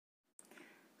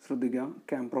ശ്രദ്ധിക്കുക,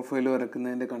 cam profile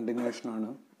വരയ്ക്കുന്നതിൻ്റെ കണ്ടിന്യൂഷനാണ്.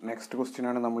 Next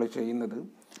ക്വസ്റ്റ്യനാണ് നമ്മൾ ചെയ്യുന്നത്.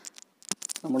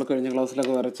 നമ്മൾ കഴിഞ്ഞ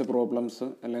ക്ലാസ്സിലൊക്കെ വരച്ച പ്രോബ്ലംസ്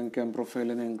അല്ലെങ്കിൽ ക്യാം പ്രൊഫൈൽ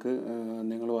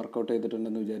നിങ്ങൾ വർക്കൗട്ട്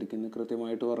ചെയ്തിട്ടുണ്ടെന്ന് വിചാരിക്കുന്നു.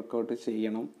 കൃത്യമായിട്ട് വർക്കൗട്ട്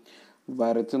ചെയ്യണം,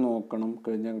 വരച്ച് നോക്കണം.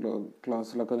 കഴിഞ്ഞ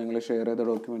ക്ലാസ്സിലൊക്കെ നിങ്ങൾ ഷെയർ ചെയ്ത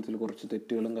ഡോക്യുമെൻറ്റ്സിൽ കുറച്ച്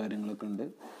തെറ്റുകളും കാര്യങ്ങളൊക്കെ ഉണ്ട്.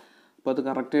 അപ്പോൾ അത്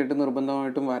കറക്റ്റായിട്ട്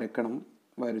നിർബന്ധമായിട്ടും വരയ്ക്കണം,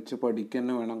 വരച്ച് പഠിക്കുക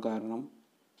തന്നെ വേണം. കാരണം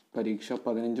പരീക്ഷ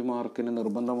 15 മാർക്കിന്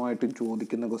നിർബന്ധമായിട്ടും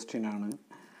ചോദിക്കുന്ന ക്വസ്റ്റ്യനാണ്.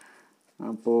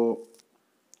 അപ്പോൾ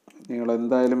നിങ്ങൾ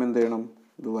എന്തായാലും എന്ത് ചെയ്യണം,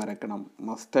 ഇത് വരയ്ക്കണം.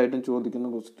 മസ്റ്റായിട്ടും ചോദിക്കുന്ന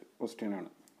ക്വസ്റ്റ്യനാണ്.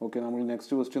 ഓക്കെ, നമ്മൾ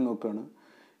നെക്സ്റ്റ് ക്വസ്റ്റ്യൻ നോക്കുകയാണ്.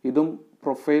 ഇതും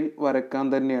പ്രൊഫൈൽ വരയ്ക്കാൻ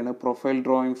തന്നെയാണ്. പ്രൊഫൈൽ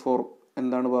ഡ്രോയിങ് ഫോർ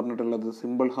എന്താണ് പറഞ്ഞിട്ടുള്ളത്?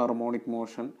 സിമ്പിൾ ഹാർമോണിക്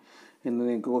മോഷൻ എന്ന്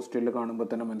നിങ്ങൾക്ക് ക്വസ്റ്റ്യനിൽ കാണുമ്പോൾ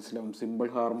തന്നെ മനസ്സിലാവും. സിമ്പിൾ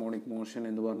ഹാർമോണിക് മോഷൻ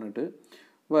എന്ന് പറഞ്ഞിട്ട്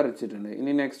വരച്ചിട്ടുണ്ട്.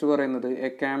 ഇനി നെക്സ്റ്റ് പറയുന്നത്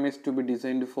A cam is to B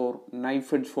designed for knife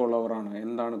edge follower ആണ്.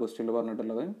 എന്താണ് ക്വസ്റ്റ്യനിൽ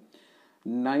പറഞ്ഞിട്ടുള്ളത്?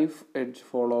 നൈഫ് എഡ്ജ്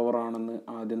ഫോളോവർ ആണെന്ന്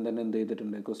ആദ്യം തന്നെ എന്ത്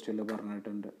ചെയ്തിട്ടുണ്ട്, ക്വസ്റ്റ്യനിൽ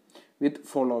പറഞ്ഞിട്ടുണ്ട്. വിത്ത്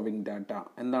ഫോളോവിങ് ഡാറ്റ.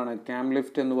 എന്താണ് ക്യാം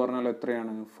ലിഫ്റ്റ് എന്ന് പറഞ്ഞാൽ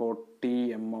എത്രയാണ്? 40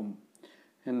 mm.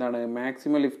 എന്താണ്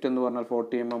മാക്സിമം ലിഫ്റ്റ് എന്ന് പറഞ്ഞാൽ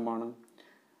 40 mm ആണ്.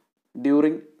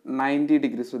 During 90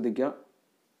 degree. ശ്രദ്ധിക്കുക,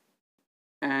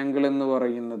 ആംഗിൾ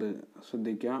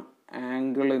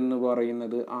എന്ന്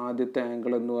പറയുന്നത് ആദ്യത്തെ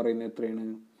ആംഗിൾ എന്ന് പറയുന്നത് എത്രയാണ്?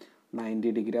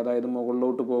 90 ഡിഗ്രി. അതായത്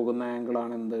മുകളിലോട്ട് പോകുന്ന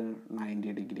ആംഗിളാണ് എന്ത്?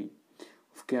 90 ഡിഗ്രി.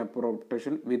 ക്യാപ്പ്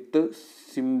റൊട്ടേഷൻ വിത്ത്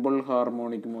സിമ്പിൾ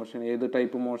ഹാർമോണിക് മോഷൻ. ഏത്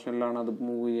ടൈപ്പ് മോഷനിലാണ് അത്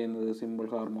മൂവ് ചെയ്യുന്നത്? സിമ്പിൾ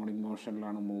ഹാർമോണിക്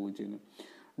മോഷനിലാണ് മൂവ് ചെയ്യുന്നത്.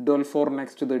 ഡൊൽ ഫോർ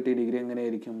നെക്സ്റ്റ് 30 ഡിഗ്രി.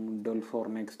 എങ്ങനെയായിരിക്കും? ഡൊൽ ഫോർ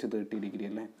നെക്സ്റ്റ് 30 ഡിഗ്രി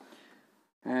അല്ലേ.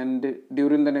 And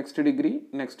during the next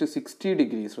 60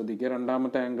 degree. ശ്രദ്ധിക്കുക,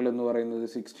 രണ്ടാമത്തെ ആംഗിൾ എന്ന് പറയുന്നത്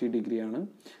 60 ഡിഗ്രിയാണ്.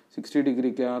 60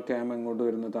 ഡിഗ്രിക്ക് ആ ക്യാം എങ്ങോട്ട്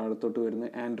വരുന്നത്? താഴത്തോട്ട്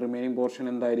വരുന്നത്. ആൻഡ് റിമൈനിങ് പോർഷൻ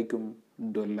എന്തായിരിക്കും?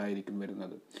 ഡൊല്ലായിരിക്കും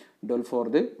വരുന്നത്. ഡൊൽ for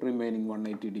the remaining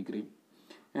 180 degree.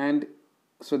 And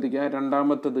ശ്രദ്ധിക്കുക,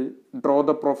 രണ്ടാമത്തത് draw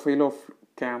the profile of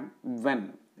cam when.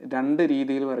 രണ്ട്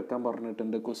രീതിയിൽ വരയ്ക്കാൻ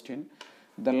പറഞ്ഞിട്ടുണ്ട് question.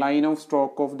 The line of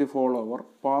stroke of the follower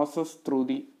passes through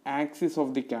the axis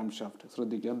of the cam shaft.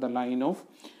 ശ്രദ്ധിക്കുക, the line of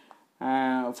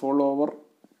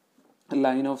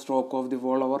stroke of the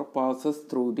follower passes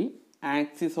through the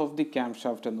axis of the cam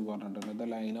shaft എന്ന് പറഞ്ഞിട്ടുണ്ട്. The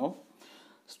line of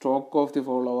stroke of the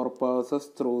follower passes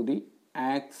through the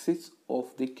axis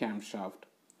of the cam shaft.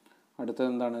 അടുത്തത്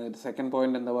എന്താണ്? Second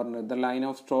point എന്താ പറഞ്ഞത്? The line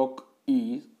of stroke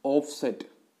is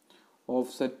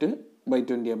offset by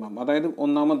 20 mm. അതായത്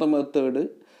ഒന്നാമത്തെ method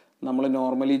നമ്മൾ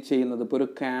normally ചെയ്യുന്നത്, ഇപ്പോൾ ഒരു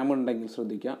ക്യാം ഉണ്ടെങ്കിൽ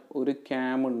ശ്രദ്ധിക്കുക, ഒരു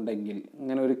ക്യാം ഉണ്ടെങ്കിൽ,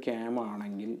 ഇങ്ങനെ ഒരു ക്യാം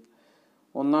ആണെങ്കിൽ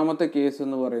ഒന്നാമത്തെ കേസ്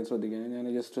എന്ന് പറയും, ശ്രദ്ധിക്കുക, ഞാൻ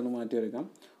ജസ്റ്റ് ഒന്ന് മാറ്റി വരയ്ക്കാം.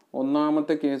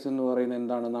 ഒന്നാമത്തെ കേസ് എന്ന് പറയുന്നത്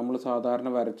എന്താണ്? നമ്മൾ സാധാരണ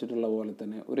വരച്ചിട്ടുള്ള പോലെ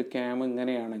തന്നെ ഒരു ക്യാം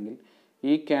ഇങ്ങനെയാണെങ്കിൽ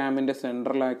ഈ ക്യാമിൻ്റെ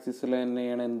സെൻട്രൽ ആക്സിസിൽ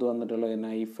തന്നെയാണ് എന്ത് വന്നിട്ടുള്ളത്?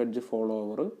 Knife edge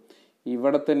follower.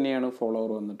 ഇവിടെ തന്നെയാണ്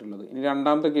ഫോളോവർ വന്നിട്ടുള്ളത്. ഇനി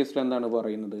രണ്ടാമത്തെ കേസിൽ എന്താണ്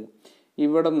പറയുന്നത്?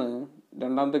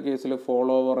 രണ്ടാമത്തെ കേസിൽ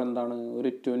ഫോളോവർ എന്താണ്? ഒരു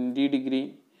 20 ഡിഗ്രി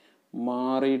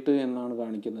മാറിയിട്ട് എന്നാണ്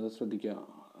കാണിക്കുന്നത്. ശ്രദ്ധിക്കുക,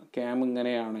 ക്യാം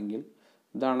ഇങ്ങനെയാണെങ്കിൽ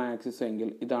ഇതാണ് ആക്സിസ് എങ്കിൽ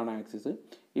ഇതാണ് ആക്സിസ്.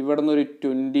 ഇവിടെ നിന്ന് ഒരു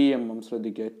 20 mm.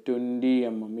 ശ്രദ്ധിക്കുക, 20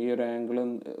 mm. ഈ ഒരു ആംഗിൾ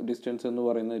ഡിസ്റ്റൻസ് എന്ന്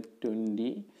പറയുന്നത് 20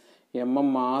 mm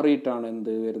മാറിയിട്ടാണ്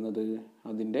എന്ത് വരുന്നത്?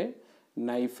 അതിൻ്റെ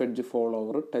നൈഫ് എഡ്ജ്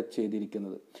ഫോളോവർ ടച്ച്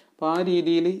ചെയ്തിരിക്കുന്നത്. അപ്പോൾ ആ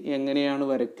രീതിയിൽ എങ്ങനെയാണ്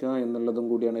വരയ്ക്കുക എന്നുള്ളതും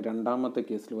കൂടിയാണ് രണ്ടാമത്തെ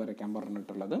കേസിൽ വരയ്ക്കാൻ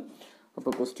പറഞ്ഞിട്ടുള്ളത്.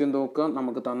 അപ്പോൾ ക്വസ്റ്റ്യൻ നോക്കുക,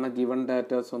 നമുക്ക് തന്ന ഗിവൺ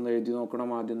ഡാറ്റാസ് ഒന്ന് എഴുതി നോക്കണം.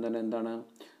 ആദ്യം തന്നെ എന്താണ്?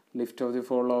 ലിഫ്റ്റ് ഓഫ് ദി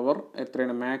ഫോളോവർ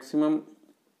എത്രയാണ്? മാക്സിമം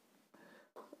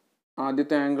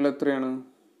ആദ്യത്തെ ആംഗിൾ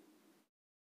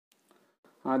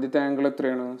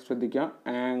എത്രയാണ്? ശ്രദ്ധിക്കുക,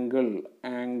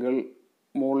 ആംഗിൾ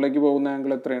മുകളിലേക്ക് പോകുന്ന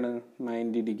ആംഗിൾ എത്രയാണ്?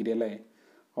 90 ഡിഗ്രി അല്ലേ.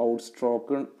 Out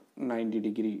stroke 90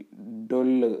 degree.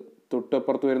 ഡൊല്ല്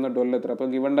തൊട്ടപ്പുറത്ത് വരുന്ന ഡൊല്ല് എത്ര? അപ്പോൾ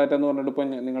ഗിവൺ ഡാറ്റ എന്ന് പറഞ്ഞിട്ട് ഇപ്പോൾ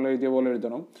നിങ്ങൾ എഴുതിയ പോലെ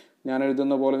എഴുതണം. ഞാൻ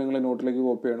എഴുതുന്ന പോലെ നിങ്ങൾ നോട്ടിലേക്ക്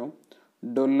കോപ്പി ചെയ്യണം.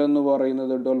 ഡൊല്ലെന്ന്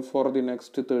പറയുന്നത് ഡൊൽ ഫോർ ദി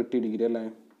നെക്സ്റ്റ് 30 ഡിഗ്രി അല്ലേ.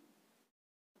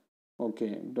 Okay,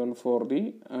 ഡൊൽ for the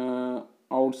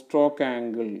out stroke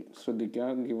angle. ശ്രദ്ധിക്കുക,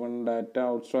 given data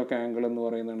out stroke angle എന്ന്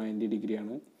പറയുന്നത് 90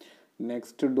 ഡിഗ്രിയാണ്.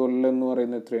 നെക്സ്റ്റ് ഡൊല്ല് എന്ന്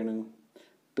പറയുന്നത് എത്രയാണ്?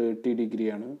 30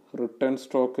 ഡിഗ്രിയാണ്. റിട്ടേൺ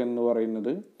സ്ട്രോക്ക് എന്ന്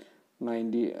പറയുന്നത്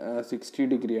 60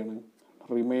 ഡിഗ്രിയാണ്.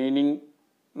 റിമൈനിങ്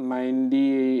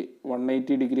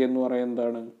 180 ഡിഗ്രി എന്ന് പറയുന്നത്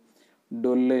എന്താണ്?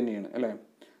 ഡൊല്ല് തന്നെയാണ് അല്ലേ.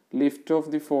 Lift of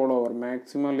the follower,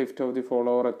 maximum lift of the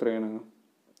follower എത്രയാണ്?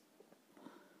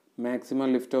 Maximum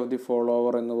lift of the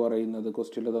follower എന്ന് പറയുന്നത്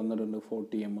ക്വസ്റ്റ്യനിൽ തന്നിട്ടുണ്ട്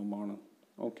 40 mm ആണ്.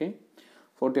 ഓക്കെ,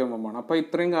 40 mm ആണ്. അപ്പോൾ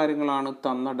ഇത്രയും കാര്യങ്ങളാണ്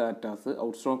തന്ന datas.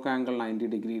 Out stroke angle 90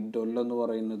 degree, ഡൊല്ല് എന്ന്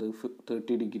പറയുന്നത്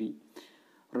 30 degree,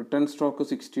 return stroke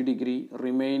 60 degree,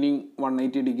 remaining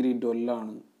 180 degree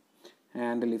ഡൊല്ലാണ്,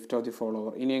 and lift of the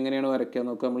follower. ഇനി എങ്ങനെയാണ് വരയ്ക്കുക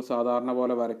നോക്കുക. നമ്മൾ സാധാരണ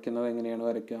പോലെ വരയ്ക്കുന്നത് എങ്ങനെയാണ്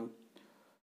വരയ്ക്കുക?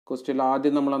 ക്വസ്റ്റ്യനിൽ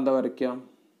ആദ്യം നമ്മൾ എന്താ വരയ്ക്കുക?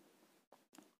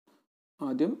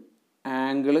 ആദ്യം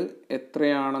ആംഗിൾ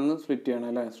എത്രയാണെന്ന് സ്പ്ലിറ്റ് ചെയ്യണം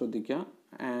അല്ലേ. ശ്രദ്ധിക്കുക,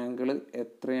 ആംഗിൾ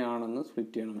എത്രയാണെന്ന്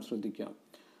സ്പ്ലിറ്റ് ചെയ്യണം. ശ്രദ്ധിക്കുക,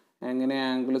 എങ്ങനെ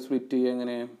ആംഗിൾ സ്പ്ലിറ്റ് ചെയ്യുക?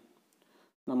 എങ്ങനെ?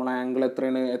 നമ്മൾ ആംഗിൾ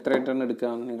എത്രയായിട്ടാണ് എടുക്കുക?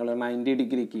 നിങ്ങൾ 90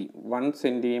 ഡിഗ്രിക്ക് 1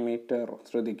 സെൻറ്റിമീറ്റർ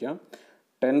ശ്രദ്ധിക്കാം.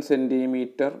 10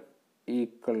 സെൻറ്റിമീറ്റർ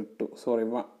ഈക്വൽ ടു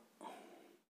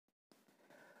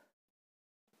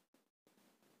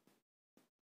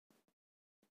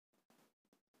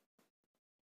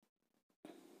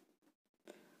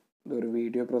ഇതൊരു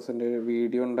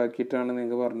വീഡിയോ ഉണ്ടാക്കിയിട്ടാണ്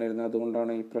നിങ്ങൾക്ക് പറഞ്ഞു തരുന്നത്,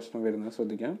 അതുകൊണ്ടാണ് ഈ പ്രശ്നം വരുന്നത്.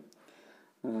 ശ്രദ്ധിക്കാം.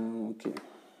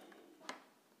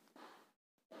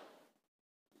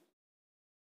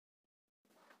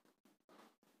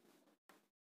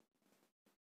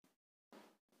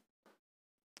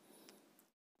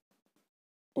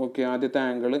 ഓക്കെ, ആദ്യത്തെ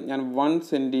ആംഗിൾ ഞാൻ 1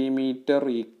 സെൻറ്റിമീറ്റർ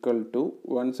ഈക്വൽ ടു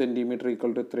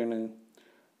എത്രയാണ്?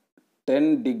 10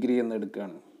 ഡിഗ്രി എന്ന്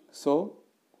എടുക്കുകയാണ്. സോ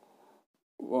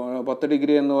 10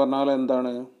 ഡിഗ്രി എന്ന് പറഞ്ഞാൽ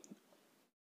എന്താണ്?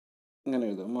 ഇങ്ങനെ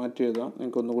എഴുതാം, മാറ്റി എഴുതാം,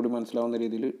 നിങ്ങൾക്ക് ഒന്നുകൂടി മനസ്സിലാവുന്ന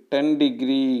രീതിയിൽ. 10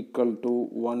 ഡിഗ്രി ഈക്വൽ ടു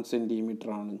 1 സെൻറ്റിമീറ്റർ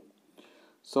ആണ്.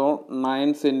 സോ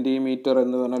 9 സെൻറ്റിമീറ്റർ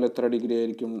എന്ന് പറഞ്ഞാൽ എത്ര ഡിഗ്രി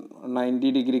ആയിരിക്കും?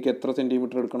 90 ഡിഗ്രിക്ക് എത്ര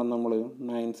സെൻറ്റിമീറ്റർ എടുക്കണം നമ്മൾ?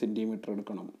 9 സെൻറ്റിമീറ്റർ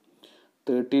എടുക്കണം.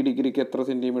 30 ഡിഗ്രിക്ക് എത്ര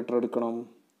സെൻറ്റിമീറ്റർ എടുക്കണം?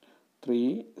 3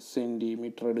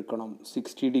 സെൻറ്റിമീറ്റർ എടുക്കണം.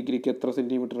 60 ഡിഗ്രിക്ക് എത്ര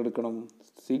സെൻറ്റിമീറ്റർ എടുക്കണം?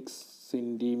 6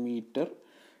 സെൻറ്റിമീറ്റർ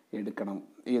എടുക്കണം.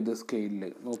 ഏത് സ്കെയിലിൽ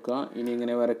നോക്കുക. ഇനി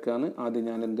ഇങ്ങനെ വരയ്ക്കാന്ന്. ആദ്യം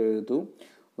ഞാൻ എന്ത് എഴുതു?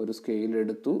 ഒരു സ്കെയിൽ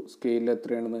എടുത്തു. സ്കെയിലിൽ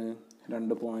എത്രയാണെന്ന്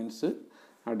 2 പോയിൻറ്റ്സ്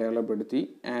അടയാളപ്പെടുത്തി.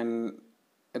 ആൻഡ്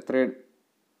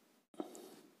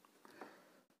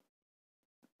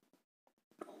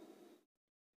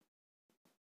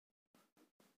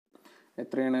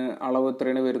എത്രയാണ് അളവ്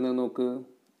എത്രയാണ് വരുന്നത് നോക്ക്.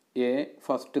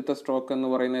 ഫസ്റ്റത്തെ സ്ട്രോക്ക് എന്ന്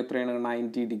പറയുന്നത് എത്രയാണ്?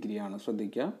 90 ഡിഗ്രിയാണ്.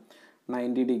 ശ്രദ്ധിക്കുക,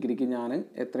 90 ഡിഗ്രിക്ക് ഞാൻ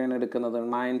എത്രയാണ് എടുക്കുന്നത്?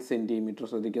 9 സെൻറ്റിമീറ്റർ.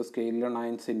 ശ്രദ്ധിക്കുക, സ്കെയിലിൽ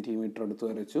 9 സെൻറ്റിമീറ്റർ എടുത്ത്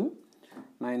വരച്ചു.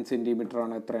 9 സെൻറ്റിമീറ്റർ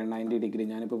ആണ് എത്രയാണ്? 90 ഡിഗ്രി.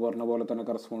 ഞാനിപ്പോൾ പറഞ്ഞ പോലെ തന്നെ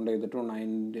കറസ്പോണ്ട് ചെയ്തിട്ട്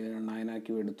 9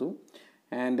 ആക്കി എടുത്തു.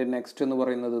 ആൻഡ് നെക്സ്റ്റ് എന്ന്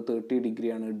പറയുന്നത് 30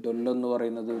 ഡിഗ്രിയാണ്. ഡൊൽ എന്ന്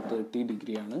പറയുന്നത് 30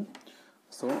 ഡിഗ്രിയാണ്.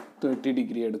 സോ 30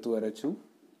 ഡിഗ്രി എടുത്ത് വരച്ചു.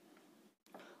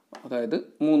 അതായത്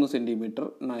 3 സെൻറ്റിമീറ്റർ.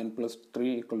 9 +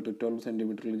 3 = 12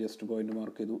 സെൻറ്റിമീറ്ററിൽ ജസ്റ്റ് പോയിന്റ്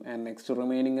മാർക്ക് ചെയ്തു. ആൻഡ് നെക്സ്റ്റ്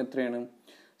റിമൈനിങ് എത്രയാണ്?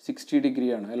 60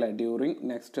 ഡിഗ്രിയാണ് അല്ലേ? ഡ്യൂറിങ്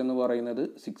നെക്സ്റ്റ് എന്ന് പറയുന്നത്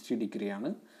 60 ഡിഗ്രിയാണ്.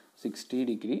 60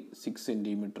 ഡിഗ്രി 6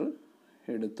 സെൻറ്റിമീറ്റർ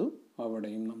എടുത്തു.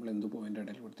 അവിടെയും നമ്മൾ എന്ത് പോയിന്റ്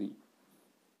അടയാളപ്പെടുത്തി?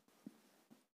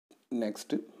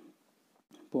 നെക്സ്റ്റ്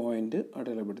പോയിന്റ്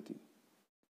അടയാളപ്പെടുത്തി.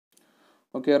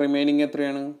 ഓക്കെ, റിമൈനിങ്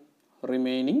എത്രയാണ്?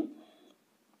 റിമൈനിങ്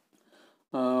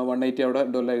 180 അവിടെ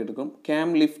ഡൊല്ലായി എടുക്കും. ക്യാം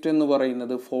ലിഫ്റ്റ് എന്ന്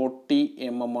പറയുന്നത് 40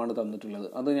 mm ആണ് തന്നിട്ടുള്ളത്.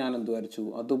 അത് ഞാൻ എന്ത് വരച്ചു?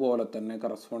 അതുപോലെ തന്നെ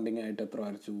കറസ്പോണ്ടിങ് ആയിട്ട് എത്ര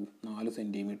വരച്ചു? 4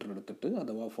 സെൻറ്റിമീറ്റർ എടുത്തിട്ട്,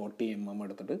 അഥവാ 40 mm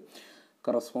എടുത്തിട്ട്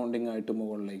കറസ്പോണ്ടിങ് ആയിട്ട്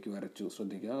മുകളിലേക്ക് വരച്ചു.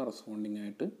 ശ്രദ്ധിക്കുക, കറസ്പോണ്ടിങ്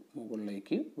ആയിട്ട്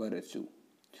മുകളിലേക്ക് വരച്ചു.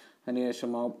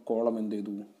 അതിനുശേഷം ആ കോളം എന്ത്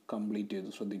ചെയ്തു? കംപ്ലീറ്റ്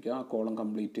ചെയ്തു. ശ്രദ്ധിക്കുക, ആ കോളം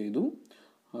കംപ്ലീറ്റ് ചെയ്തു.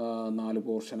 4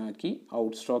 പോർഷനാക്കി.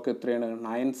 ഔട്ട് സ്ട്രോക്ക് എത്രയാണ്?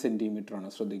 9 സെൻറ്റിമീറ്റർ ആണ്.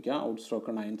 ശ്രദ്ധിക്കുക, ഔട്ട്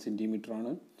സ്ട്രോക്ക് 9 സെൻറ്റിമീറ്റർ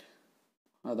ആണ്.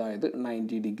 അതായത്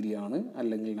 90 ഡിഗ്രി ആണ്,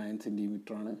 അല്ലെങ്കിൽ 9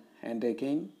 സെൻറ്റിമീറ്റർ ആണ്. And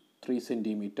again 3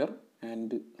 centimetre.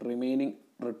 And remaining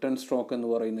return stroke എന്ന്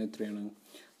പറയുന്നത് എത്രയാണ്?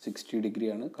 60 ഡിഗ്രി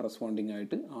ആണ്. കറസ്പോണ്ടിങ്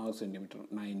ആയിട്ട് 6 സെൻറ്റിമീറ്റർ.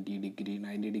 90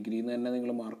 ഡിഗ്രി എന്ന് തന്നെ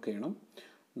നിങ്ങൾ മാർക്ക് ചെയ്യണം.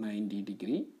 90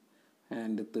 degree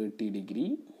and 30 degree.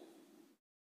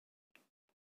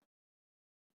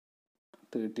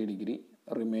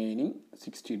 Remaining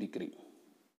 60 degree.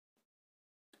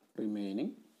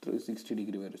 60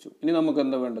 degree വരച്ചു. ഇനി നമുക്ക്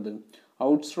എന്താ വേണ്ടത്?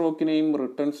 ഔട്ട് സ്ട്രോക്കിനെയും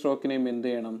റിട്ടേൺ സ്ട്രോക്കിനെയും എന്ത്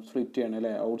ചെയ്യണം? സ്പ്ലിറ്റ് ചെയ്യണം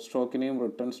അല്ലേ? ഔട്ട് സ്ട്രോക്കിനെയും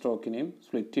റിട്ടേൺ സ്ട്രോക്കിനെയും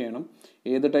സ്പ്ലിറ്റ് ചെയ്യണം.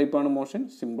 ഏത് ടൈപ്പാണ് motion?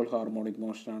 Simple harmonic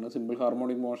മോഷനാണ്. Simple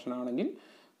harmonic motion ആണെങ്കിൽ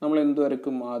നമ്മൾ എന്ത്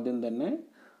വരക്കും? ആദ്യം തന്നെ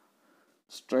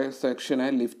സെക്ഷനെ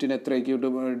ലിഫ്റ്റിനെ എത്രയ്ക്ക്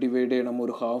ഡിവൈഡ് ചെയ്യണം?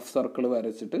 ഒരു ഹാഫ് സർക്കിൾ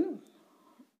വരച്ചിട്ട്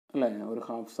അല്ലേ? ഒരു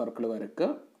ഹാഫ് സർക്കിൾ വരക്കുക.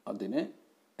 അതിനെ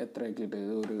എത്രയാക്കിയിട്ട്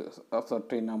ഒരു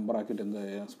സർട്ടൈൻ നമ്പർ ആക്കിയിട്ട് എന്ത്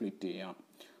ചെയ്യാം? സ്പ്ലിറ്റ് ചെയ്യാം.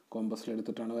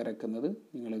 കോമ്പസിലെടുത്തിട്ടാണ് വരയ്ക്കുന്നത്.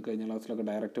 നിങ്ങൾ കഴിഞ്ഞ ക്ലാസ്സിലൊക്കെ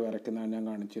ഡയറക്റ്റ് വരയ്ക്കുന്നതാണ് ഞാൻ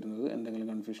കാണിച്ചിരുന്നത്. എന്തെങ്കിലും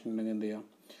കൺഫ്യൂഷൻ ഉണ്ടെങ്കിൽ എന്ത് ചെയ്യാം?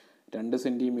 2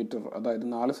 സെൻറ്റിമീറ്റർ, അതായത്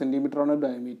 4 സെൻറ്റിമീറ്ററാണ്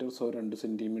ഡയമീറ്റർ. സോ 2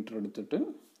 സെൻറ്റിമീറ്റർ എടുത്തിട്ട്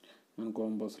ഞാൻ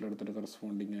കോമ്പസിലെടുത്തിട്ട്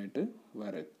കറസ്പോണ്ടിങ് ആയിട്ട്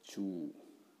വരച്ചു.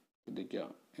 ശ്രദ്ധിക്കുക,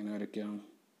 എങ്ങനെ വരയ്ക്കാം?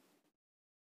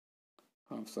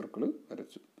 ഹാഫ് സർക്കിൾ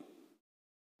വരച്ചു.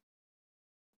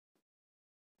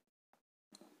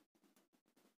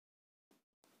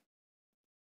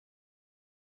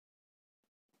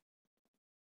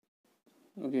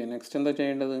 ഓക്കെ, നെക്സ്റ്റ് എന്താ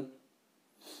ചെയ്യേണ്ടത്?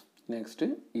 നെക്സ്റ്റ്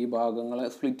ഈ ഭാഗങ്ങളെ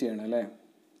സ്പ്ലിറ്റ് ചെയ്യണം അല്ലേ?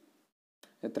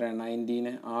 എത്രയാണ്?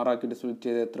 90നെ 6 ആക്കിയിട്ട് സ്പ്ലിറ്റ്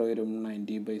ചെയ്ത് എത്ര വരും?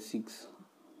 90/6.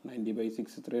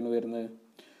 90/6 എത്രയാണ് വരുന്നത്?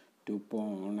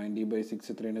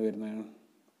 90/6 എത്രയാണ് വരുന്നത്?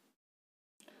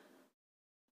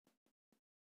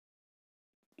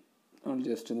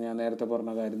 ജസ്റ്റ് ഞാൻ നേരത്തെ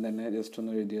പറഞ്ഞ കാര്യം തന്നെ ജസ്റ്റ്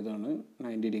ഒന്ന് എഴുതിയതാണ്.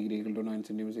 90 ഡിഗ്രി = 9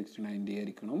 സെൻറ്റിമീറ്റർ. 60 90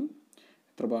 ആയിരിക്കണം.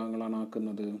 എത്ര ഭാഗങ്ങളാണ്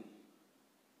ആക്കുന്നത്?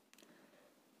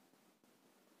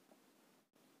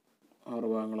 6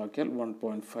 ഭാഗങ്ങളാക്കിയാൽ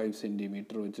 1.5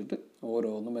 സെൻറ്റിമീറ്റർ വെച്ചിട്ട്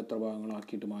ഓരോന്നും എത്ര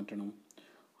ഭാഗങ്ങളാക്കിയിട്ട് മാറ്റണം?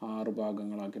 6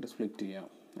 ഭാഗങ്ങളാക്കിയിട്ട് സ്പ്ലിറ്റ് ചെയ്യാം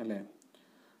അല്ലേ?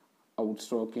 ഔട്ട്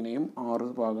സ്ട്രോക്കിനെയും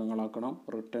 6 ഭാഗങ്ങളാക്കണം,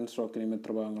 റിട്ടേൺ സ്ട്രോക്കിനെയും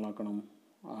എത്ര ഭാഗങ്ങളാക്കണം?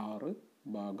 6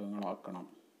 ഭാഗങ്ങളാക്കണം.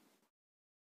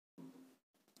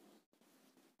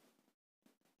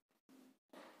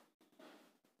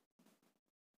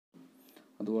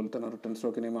 അതുപോലെ തന്നെ റിട്ടേൺ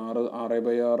സ്ട്രോക്കിനെയും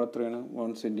 6/6 എത്രയാണ്?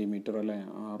 1 സെൻറ്റിമീറ്റർ അല്ലേ?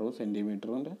 6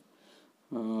 സെൻറ്റിമീറ്ററിൻ്റെ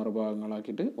 6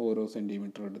 ഭാഗങ്ങളാക്കിയിട്ട് ഓരോ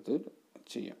സെൻറ്റിമീറ്റർ എടുത്ത്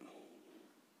ചെയ്യാം.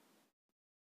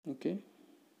 ഓക്കെ,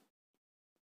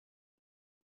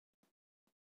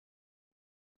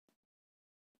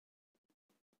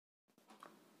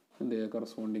 എന്ത് ചെയ്യുക?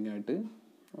 കറസ്പോണ്ടിങ് ആയിട്ട്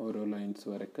ഓരോ ലൈൻസ്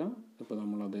വരയ്ക്കുക. ഇപ്പോൾ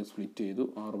നമ്മളത് സ്പ്ലിറ്റ് ചെയ്തു,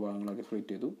 6 ഭാഗങ്ങളാക്കി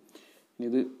സ്പ്ലിറ്റ് ചെയ്തു. ഇനി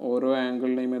ഇത് ഓരോ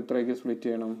ആംഗിളിനെയും എത്രയൊക്കെ സ്പ്ലിറ്റ്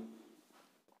ചെയ്യണം?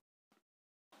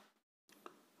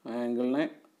 ആംഗിളിനെ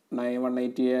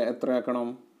 180 എത്ര ആക്കണം?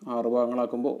 6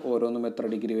 ഭാഗങ്ങളാക്കുമ്പോൾ ഓരോന്നും എത്ര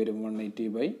ഡിഗ്രി വരും?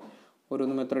 180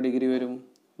 ഓരോന്നും എത്ര ഡിഗ്രി വരും?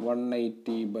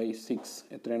 180/6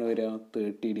 എത്രയാണ് വരിക?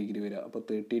 30 ഡിഗ്രി വരിക. അപ്പോൾ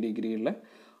 30 ഡിഗ്രിയുള്ള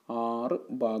 6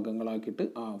 ഭാഗങ്ങളാക്കിയിട്ട്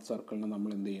ആ സർക്കിളിനെ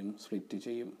നമ്മൾ എന്ത് ചെയ്യും? സ്പ്ലിറ്റ്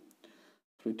ചെയ്യും.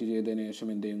 സ്പ്ലിറ്റ് ചെയ്തതിന് ശേഷം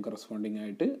എന്ത് ചെയ്യും? കറസ്പോണ്ടിങ്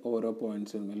ആയിട്ട് ഓരോ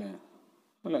പോയിൻറ്റ്സും അല്ലേ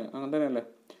അങ്ങനെ തന്നെ അല്ലേ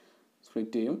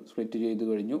സ്പ്ലിറ്റ് ചെയ്യും. സ്പ്ലിറ്റ് ചെയ്ത്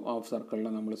കഴിഞ്ഞു, ഹാഫ്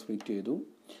സർക്കിളിനെ നമ്മൾ സ്പ്ലിറ്റ് ചെയ്തു.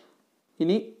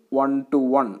 ഇനി 1 to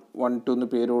 1 എന്ന്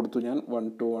പേര് കൊടുത്തു ഞാൻ. 1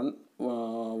 to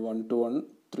 1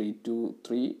 3 to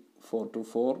 3 4 to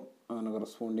 4 അങ്ങനെ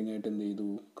കറസ്പോണ്ടിങ് ആയിട്ട് എന്ത് ചെയ്തു?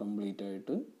 കംപ്ലീറ്റ്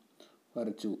ആയിട്ട്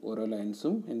വരച്ചു. ഓരോ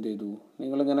ലൈൻസും എന്ത് ചെയ്തു?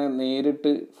 നിങ്ങളിങ്ങനെ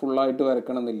നേരിട്ട് ഫുള്ളായിട്ട്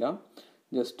വരക്കണമെന്നില്ല,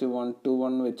 ജസ്റ്റ് 1 to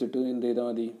 1 വെച്ചിട്ട് എന്ത് ചെയ്താൽ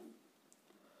മതി?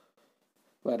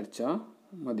 വരച്ചാൽ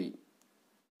മതി.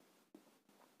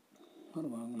 6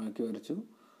 ഭാഗങ്ങളാക്കി വരച്ചു.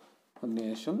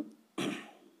 അതിനുശേഷം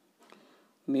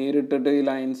നേരിട്ടിട്ട് ഈ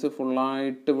ലൈൻസ്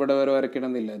ഫുള്ളായിട്ട് ഇവിടെ വരെ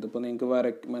വരയ്ക്കണമെന്നില്ല. ഇതിപ്പോൾ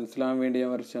നിങ്ങൾക്ക് മനസ്സിലാകാൻ വേണ്ടി ഞാൻ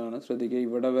വരച്ചതാണ്. ശ്രദ്ധിക്കുക,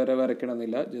 ഇവിടെ വരെ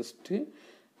വരയ്ക്കണമെന്നില്ല, ജസ്റ്റ്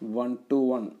 1 to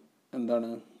 1 എന്താണ്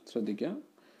ശ്രദ്ധിക്കുക.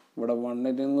 ഇവിടെ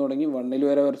 1ൽ നിന്ന് തുടങ്ങി 1ൽ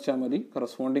വരെ വരച്ചാൽ മതി.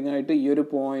 കറസ്പോണ്ടിങ് ആയിട്ട് ഈ ഒരു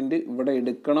പോയിന്റ് ഇവിടെ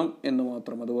എടുക്കണം എന്ന്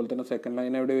മാത്രം. അതുപോലെ തന്നെ സെക്കൻഡ്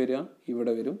ലൈൻ എവിടെ വരിക?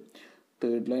 ഇവിടെ വരും.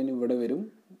 തേർഡ് ലൈൻ ഇവിടെ വരും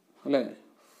അല്ലേ?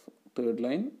 തേർഡ്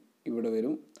ലൈൻ ഇവിടെ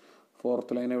വരും.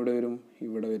 ഫോർത്ത് ലൈൻ എവിടെ വരും?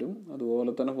 ഇവിടെ വരും.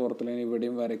 അതുപോലെ തന്നെ ഫോർത്ത് ലൈൻ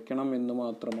ഇവിടെയും വരയ്ക്കണം എന്ന്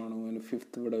മാത്രമാണ്.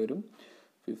 ഫിഫ്ത്ത് ഇവിടെ വരും,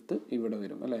 ഫിഫ്ത്ത് ഇവിടെ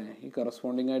വരും അല്ലേ? ഈ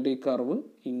കറസ്പോണ്ടിങ് ആയിട്ട് ഈ കർവ്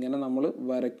ഇങ്ങനെ നമ്മൾ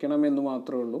വരയ്ക്കണം എന്ന്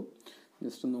മാത്രമേ ഉള്ളൂ.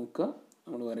 ജസ്റ്റ് നോക്കുക,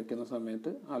 നമ്മൾ വരയ്ക്കുന്ന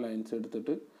സമയത്ത് ആ ലൈൻസ്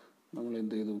എടുത്തിട്ട് നമ്മൾ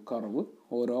എന്ത് ചെയ്തു? കർവ്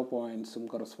ഓരോ പോയിൻറ്റ്സും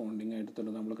കറസ്പോണ്ടിങ്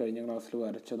ആയിട്ട് നമ്മൾ കഴിഞ്ഞ ക്ലാസ്സിൽ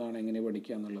വരച്ചതാണ് എങ്ങനെ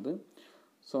പഠിക്കുക എന്നുള്ളത്.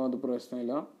 സോ അത്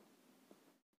പ്രശ്നമില്ല.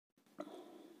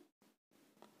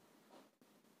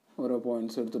 ഓരോ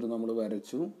പോയിൻറ്റ്സ് എടുത്തിട്ട് നമ്മൾ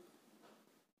വരച്ചു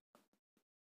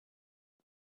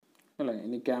അല്ലേ?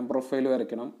 ഇനി ക്യാം പ്രൊഫൈൽ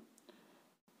വരയ്ക്കണം.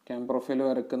 ക്യാം പ്രൊഫൈൽ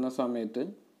വരയ്ക്കുന്ന സമയത്ത്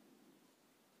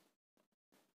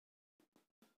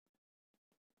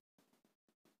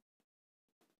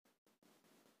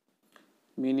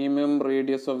minimum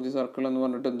radius of the circle എന്ന്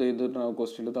പറഞ്ഞിട്ട് എന്ത് ചെയ്തിട്ടുണ്ടാവും?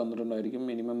 ക്വസ്റ്റ്യനിൽ തന്നിട്ടുണ്ടായിരിക്കും.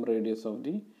 Minimum radius of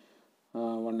the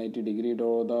 180 degree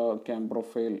draw the cam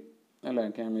profile അല്ലേ?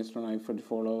 Cam is to knife at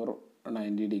follower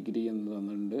 90 degree എന്ന്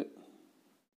തന്നിട്ടുണ്ട്.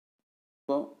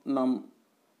 അപ്പോൾ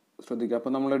ശ്രദ്ധിക്കുക,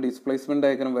 അപ്പോൾ നമ്മൾ ഡിസ്പ്ലേസ്മെൻറ്റ്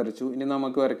ഡയഗ്രം വരച്ചു. ഇനി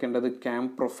നമുക്ക് വരയ്ക്കേണ്ടത് ക്യാം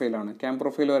പ്രൊഫൈലാണ്. ക്യാം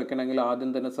പ്രൊഫൈൽ വരയ്ക്കണമെങ്കിൽ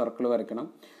ആദ്യം തന്നെ സർക്കിൾ വരയ്ക്കണം.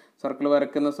 സർക്കിൾ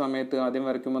വരയ്ക്കുന്ന സമയത്ത് ആദ്യം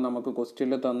വരയ്ക്കുമ്പോൾ നമുക്ക്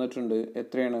ക്വസ്റ്റ്യനിൽ തന്നിട്ടുണ്ട്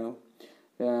എത്രയാണ്?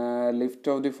 Lift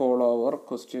of the follower.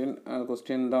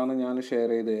 Question എന്താണെന്ന് ഞാൻ ഷെയർ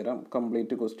ചെയ്ത് തരാം.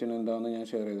 കംപ്ലീറ്റ് ക്വസ്റ്റ്യൻ എന്താണെന്ന് ഞാൻ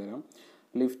ഷെയർ ചെയ്ത് തരാം.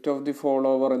 ലിഫ്റ്റ് ഓഫ് ദി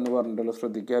ഫോളോവർ എന്ന് പറഞ്ഞിട്ടുള്ളൂ.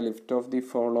 ശ്രദ്ധിക്കുക, ലിഫ്റ്റ് ഓഫ് ദി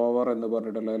ഫോളോവർ എന്ന്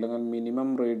പറഞ്ഞിട്ടുള്ളൂ. അല്ലെങ്കിൽ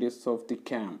minimum radius of the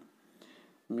cam.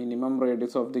 Minimum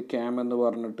radius of the cam എന്ന്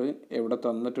പറഞ്ഞിട്ട് എവിടെ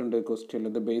തന്നിട്ടുണ്ട്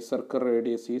ക്വസ്റ്റ്യനിൽ? The base circle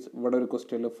radius is, ഇവിടെ ഒരു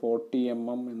ക്വസ്റ്റ്യനിൽ 40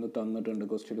 mm എന്ന് തന്നിട്ടുണ്ട്.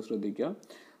 ക്വസ്റ്റ്യനിൽ ശ്രദ്ധിക്കുക,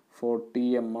 40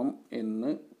 mm എന്ന്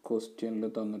ക്വസ്റ്റ്യനിൽ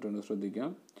തന്നിട്ടുണ്ട്. ശ്രദ്ധിക്കുക,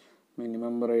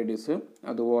 മിനിമം റേഡിയസ്.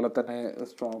 അതുപോലെ തന്നെ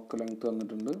സ്ട്രോക്ക് ലെങ്ത്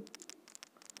തന്നിട്ടുണ്ട്.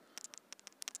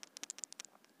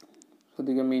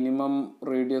 ശ്രദ്ധിക്കുക, minimum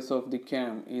radius of the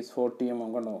cam is 40 mm.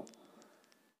 കണ്ടോ?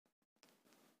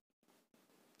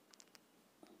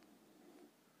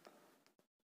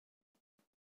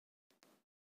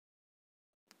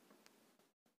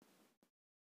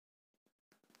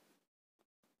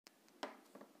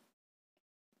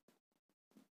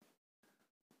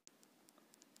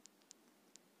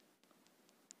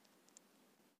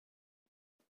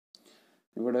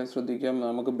 ഇവിടെ ശ്രദ്ധിക്കാം,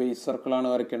 നമുക്ക് ബേസ് സർക്കിളാണ്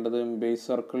വരയ്ക്കേണ്ടത്. ബേസ്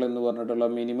സർക്കിൾ എന്ന് പറഞ്ഞിട്ടുള്ള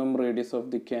minimum radius of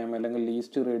the cam അല്ലെങ്കിൽ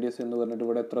ലീസ്റ്റ് റേഡിയസ് എന്ന് പറഞ്ഞിട്ട്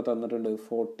ഇവിടെ എത്ര തന്നിട്ടുണ്ട്?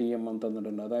 40 mm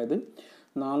തന്നിട്ടുണ്ട്. അതായത്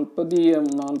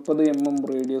 40 mm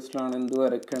റേഡിയസിലാണ് എന്ത്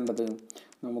വരയ്ക്കേണ്ടത്?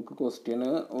 നമുക്ക്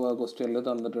ക്വസ്റ്റ്യനിൽ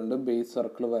തന്നിട്ടുണ്ട് ബേസ്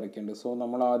സർക്കിൾ വരയ്ക്കേണ്ടത്. സോ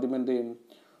നമ്മൾ ആദ്യം എന്ത് ചെയ്യും?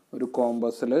 ഒരു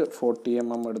കോമ്പസിൽ 40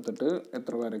 mm എടുത്തിട്ട്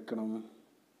എത്ര വരയ്ക്കണം?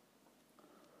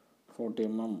 40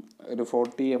 mm. ഒരു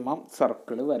 40 mm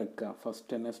സർക്കിൾ വരയ്ക്കുക.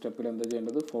 ഫസ്റ്റ് തന്നെ സ്റ്റെപ്പിൽ എന്താ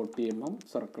ചെയ്യേണ്ടത്? 40 mm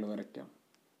സർക്കിൾ വരയ്ക്കാം.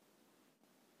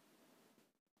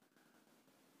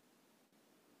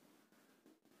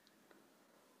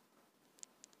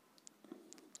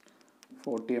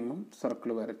 40 mm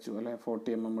സർക്കിൾ വരച്ചു അല്ലേ.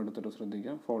 40 mm എടുത്തിട്ട്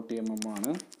ശ്രദ്ധിക്കുക, 40 mm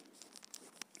ആണ്.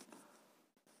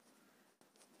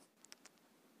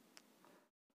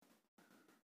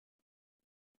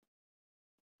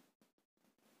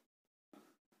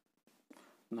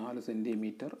 നാല്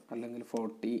സെൻറ്റിമീറ്റർ അല്ലെങ്കിൽ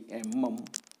 40 mm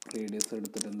റേഡിയസ്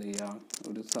എടുത്തിട്ട് എന്ത് ചെയ്യുക,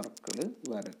 ഒരു സർക്കിൾ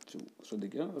വരച്ചു.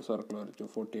 ശ്രദ്ധിക്കുക, ഒരു സർക്കിൾ വരച്ചു,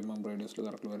 40 mm റേഡിയസിൽ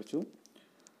സർക്കിൾ വരച്ചു.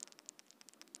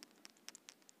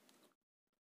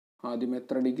 ആദ്യം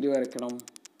എത്ര ഡിഗ്രി വരയ്ക്കണം?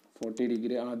 40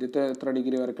 ഡിഗ്രി. ആദ്യത്തെ എത്ര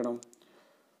ഡിഗ്രി വരയ്ക്കണം?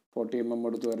 40 mm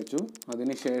എടുത്ത് വരച്ചു.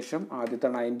 അതിനുശേഷം ആദ്യത്തെ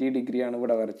 90 ഡിഗ്രിയാണ്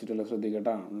ഇവിടെ വരച്ചിട്ടുള്ളത്.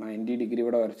 ശ്രദ്ധിക്കട്ടോ, 90 ഡിഗ്രി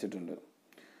ഇവിടെ വരച്ചിട്ടുണ്ട്.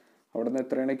 അവിടെ നിന്ന്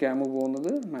എത്രയാണ് ക്യാമ്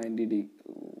പോകുന്നത്? 90 ഡിഗ്രി.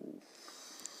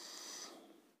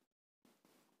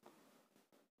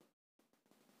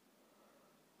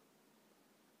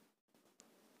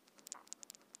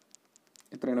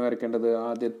 എത്രയാണ് വരയ്ക്കേണ്ടത്?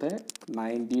 ആദ്യത്തെ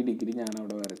 90 ഡിഗ്രി ഞാൻ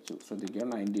അവിടെ വരച്ചു. ശ്രദ്ധിക്കുക,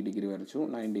 90 ഡിഗ്രി വരച്ചു.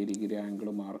 90 ഡിഗ്രി ആംഗിൾ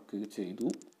മാർക്ക് ചെയ്തു.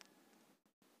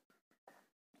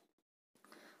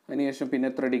 അതിനുശേഷം പിന്നെ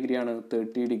എത്ര ഡിഗ്രിയാണ്?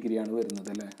 30 ഡിഗ്രിയാണ് വരുന്നത്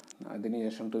അല്ലേ.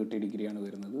 അതിനുശേഷം 30 ഡിഗ്രിയാണ്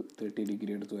വരുന്നത്. 30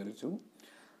 ഡിഗ്രി എടുത്ത് വരച്ചു.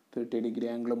 30 ഡിഗ്രി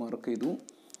ആംഗിൾ മാർക്ക് ചെയ്തു.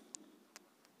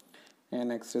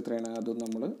 നെക്സ്റ്റ് എത്രയാണ്? അതും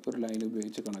നമ്മൾ ഒരു ലൈൻ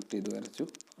ഉപയോഗിച്ച് കണക്ട് ചെയ്ത് വരച്ചു.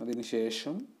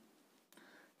 അതിനുശേഷം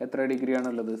എത്ര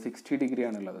ഡിഗ്രിയാണുള്ളത്? 60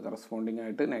 ഡിഗ്രിയാണുള്ളത്. കറസ്പോണ്ടിങ്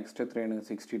ആയിട്ട് നെക്സ്റ്റ് എത്രയാണ്?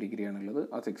 60 ഡിഗ്രിയാണുള്ളത്.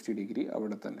 ആ 60 ഡിഗ്രി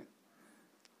അവിടെ തന്നെ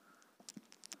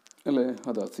അല്ലേ.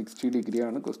 അതാ 60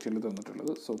 ഡിഗ്രിയാണ് ക്വസ്റ്റ്യനിൽ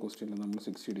തന്നിട്ടുള്ളത്. സോ ക്വസ്റ്റ്യനിൽ നമ്മൾ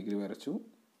 60 ഡിഗ്രി വരച്ചു.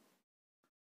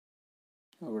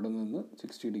 അവിടെ നിന്ന്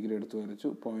 60 ഡിഗ്രി എടുത്ത്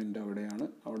വരച്ചു. പോയിന്റ് അവിടെയാണ്,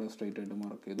 അവിടെ സ്ട്രൈറ്റ് ആയിട്ട്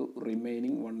മാർക്ക് ചെയ്തു.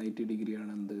 റിമൈനിങ് 180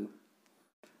 ഡിഗ്രിയാണ് എന്ത്?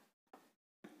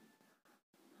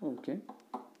 ഓക്കെ.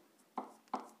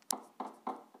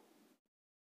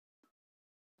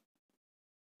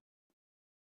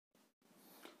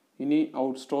 ഇനി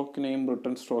ഔട്ട് സ്ട്രോക്കിനെയും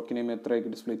റിട്ടേൺ സ്ട്രോക്കിനെയും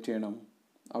എത്രയാക്കി സ്പ്ലിറ്റ് ചെയ്യണം?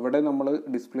 അവിടെ നമ്മൾ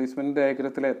ഡിസ്പ്ലേസ്മെൻറ്റ്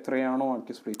ഡയഗ്രത്തിൽ എത്രയാണോ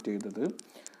ആക്കി സ്പ്ലിറ്റ് ചെയ്തത്,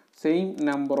 സെയിം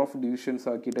നമ്പർ ഓഫ് ഡിവിഷൻസ്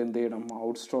ആക്കിയിട്ട് എന്ത് ചെയ്യണം?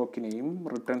 ഔട്ട് സ്ട്രോക്കിനെയും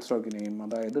റിട്ടേൺ സ്ട്രോക്കിനെയും,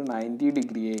 അതായത് 90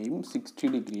 ഡിഗ്രിയെയും 60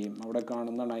 ഡിഗ്രിയെയും, അവിടെ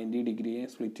കാണുന്ന 90 ഡിഗ്രിയെ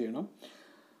സ്പ്ലിറ്റ് ചെയ്യണം.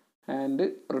 ആൻഡ്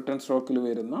റിട്ടേൺ സ്ട്രോക്കിൽ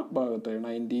വരുന്ന ഭാഗത്ത്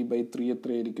 90/3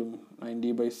 എത്രയായിരിക്കും?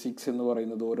 90/6 എന്ന്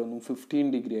പറയുന്നത് ഓരോന്നും 15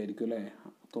 ഡിഗ്രി ആയിരിക്കും അല്ലേ.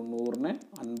 90നെ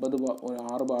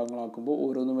 6 ഭാഗങ്ങളാക്കുമ്പോൾ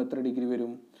ഓരോന്നും എത്ര ഡിഗ്രി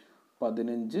വരും?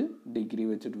 15 ഡിഗ്രി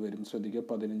വെച്ചിട്ട് വരും. ശ്രദ്ധിക്കുക,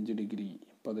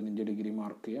 15 ഡിഗ്രി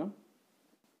മാർക്ക് ചെയ്യാം.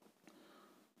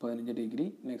 15 ഡിഗ്രി.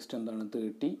 നെക്സ്റ്റ് എന്താണ്?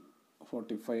 30,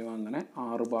 45 അങ്ങനെ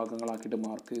 6 ഭാഗങ്ങളാക്കിയിട്ട്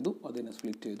മാർക്ക് ചെയ്തു. അതിനെ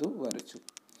സ്പ്ലിറ്റ് ചെയ്തു വരച്ചു.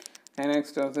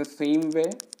 Next same way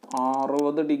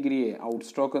 60 ഡിഗ്രിയെ, out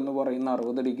stroke എന്ന് പറയുന്ന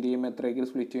 60 ഡിഗ്രിയും എത്രയാക്കി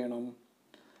സ്പ്ലിറ്റ് ചെയ്യണം?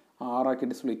 6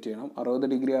 ആക്കിയിട്ട് സ്പ്ലിറ്റ് ചെയ്യണം.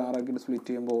 60 ഡിഗ്രി 6 ആക്കിയിട്ട് സ്പ്ലിറ്റ്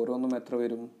ചെയ്യുമ്പോൾ ഓരോന്നും എത്ര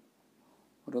വരും?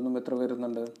 ഓരോന്നും എത്ര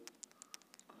വരുന്നുണ്ട്?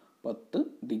 10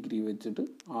 ഡിഗ്രി വെച്ചിട്ട്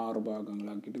 6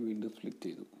 ഭാഗങ്ങളാക്കിയിട്ട് വീണ്ടും സ്പ്ലിറ്റ്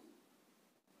ചെയ്തു.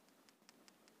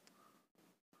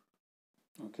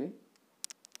 ഓക്കെ.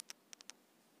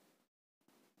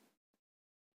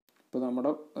 ഇപ്പോൾ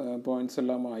നമ്മുടെ പോയിൻറ്റ്സ്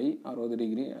എല്ലാം ആയി. 60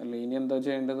 ഡിഗ്രി അല്ല. ഇനി എന്താ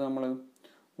ചെയ്യേണ്ടത്? നമ്മൾ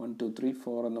 1 2 3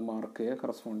 4 എന്ന് മാർക്ക് ചെയ്യുക.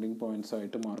 കറസ്പോണ്ടിങ് പോയിൻറ്റ്സ്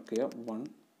ആയിട്ട് മാർക്ക് ചെയ്യുക. 1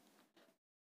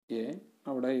 എ,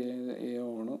 അവിടെ എ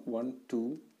ആണ്. 1 2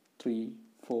 3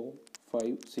 4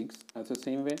 5 6 ആസ് എ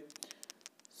സെയിം വേ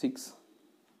 6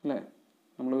 അല്ലേ.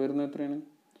 നമ്മൾ വരുന്നത് എത്രയാണ്?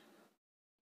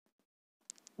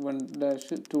 1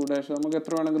 ഡാഷ് 2 ഡാഷ് നമുക്ക്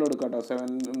എത്ര വേണമെങ്കിലും എടുക്കാം കേട്ടോ.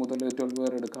 7 മുതൽ 12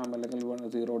 വരെ എടുക്കാം. അല്ലെങ്കിൽ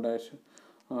 0 ഡാഷ്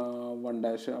 1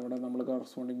 ഡാഷ്. അവിടെ നമ്മൾ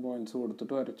കറസ്പോണ്ടിങ് പോയിൻറ്റ്സ്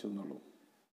കൊടുത്തിട്ട് വരച്ചു എന്നുള്ളൂ.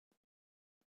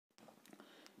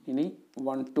 ഇനി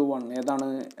 1 to 1 ഏതാണ്?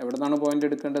 എവിടെ നിന്നാണ് പോയിന്റ്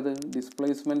എടുക്കേണ്ടത്?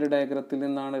 ഡിസ്പ്ലേസ്മെൻറ്റ് ഡയഗ്രത്തിൽ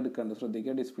നിന്നാണ് എടുക്കേണ്ടത്.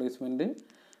 ശ്രദ്ധിക്കുക, ഡിസ്പ്ലേസ്മെൻറ്റ്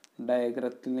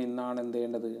ഡയഗ്രത്തിൽ നിന്നാണ് എന്ത്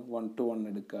ചെയ്യേണ്ടത്? 1 to 1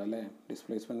 എടുക്കുക അല്ലേ.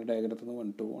 ഡിസ്പ്ലേസ്മെൻറ്റ് ഡയഗ്രത്തിൽ നിന്ന്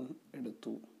 1 to 1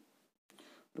 എടുത്തു.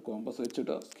 ഒരു കോമ്പസ്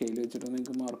വെച്ചിട്ട് സ്കെയിൽ വെച്ചിട്ട്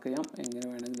നിങ്ങൾക്ക് മാർക്ക് ചെയ്യാം. എങ്ങനെ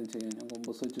വേണമെങ്കിലും ചെയ്യാം. ഞാൻ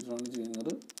കോമ്പസ് വെച്ചിട്ടാണ്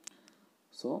ചെയ്യുന്നത്.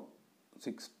 സോ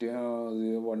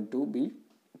 1 to B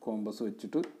കോമ്പസ്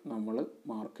വെച്ചിട്ട് നമ്മൾ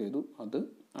മാർക്ക് ചെയ്തു. അത്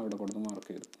അവിടെ കൊടുത്ത് മാർക്ക്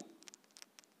ചെയ്തു.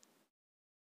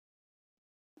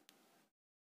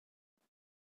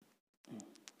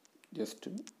 ജസ്റ്റ്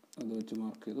അത് വെച്ച്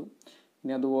മാർക്ക് ചെയ്തു.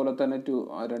 ഇനി അതുപോലെ തന്നെ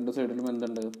രണ്ട് സൈഡിലും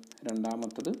എന്തുണ്ട്?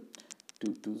 രണ്ടാമത്തത്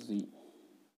 2 to Z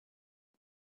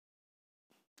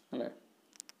അല്ലേ.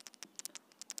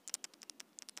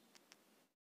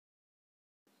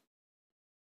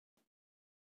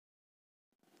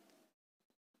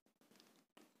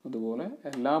 അതുപോലെ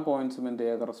എല്ലാ പോയിൻറ്റ്സും എന്ത്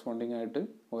ചെയ്യുക? കറസ്പോണ്ടിങ് ആയിട്ട്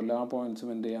എല്ലാ പോയിൻറ്റ്സും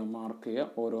എന്ത് ചെയ്യുക? മാർക്ക്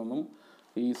ചെയ്യുക. ഓരോന്നും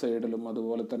ഈ സൈഡിലും.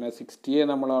 അതുപോലെ തന്നെ 60യെ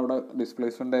നമ്മൾ അവിടെ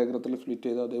ഡിസ്പ്ലേസ്മെൻറ്റ് ഡയഗ്രത്തിൽ സ്പ്ലിറ്റ്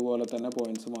ചെയ്ത് അതേപോലെ തന്നെ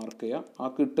പോയിൻറ്റ്സ് മാർക്ക് ചെയ്യുക. ആ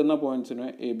കിട്ടുന്ന പോയിൻറ്റ്സിനെ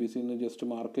ABC എന്ന് ജസ്റ്റ്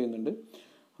മാർക്ക് ചെയ്യുന്നുണ്ട്.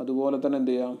 അതുപോലെ തന്നെ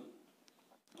എന്ത് ചെയ്യുക?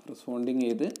 റെസ്പോണ്ടിങ്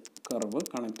ചെയ്ത് കർവ്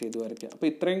കണക്ട് ചെയ്ത് വരയ്ക്കുക. അപ്പോൾ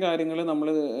ഇത്രയും കാര്യങ്ങൾ നമ്മൾ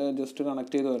ജസ്റ്റ്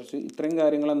കണക്ട് ചെയ്ത് വരച്ച് ഇത്രയും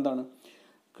കാര്യങ്ങൾ എന്താണ്?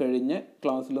 കഴിഞ്ഞ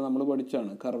ക്ലാസ്സിൽ നമ്മൾ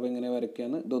പഠിച്ചാണ് കർവ് എങ്ങനെ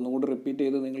വരയ്ക്കാമെന്ന്. ഇതൊന്നും കൂടി റിപ്പീറ്റ്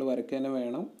ചെയ്ത് നിങ്ങൾ വരയ്ക്കാൻ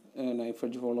വേണം. നൈഫ്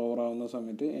എഡ്ജ് ഫോളോ ഓവർ ആവുന്ന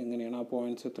സമയത്ത് എങ്ങനെയാണ് ആ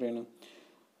പോയിൻറ്റ്സ് എത്രയാണ്,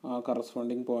 ആ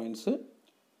കറസ്പോണ്ടിങ് പോയിൻറ്റ്സ്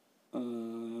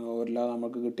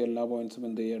നമുക്ക് കിട്ടിയ എല്ലാ പോയിൻറ്റ്സും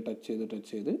എന്ത് ചെയ്യുക,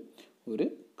 ടച്ച് ചെയ്ത് ഒരു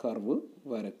കർവ്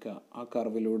വരയ്ക്കുക. ആ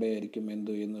കർവിലൂടെ ആയിരിക്കും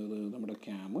എന്ത് ചെയ്യുന്നത്, നമ്മുടെ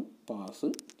ക്യാം പാസ്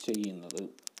ചെയ്യുന്നത്.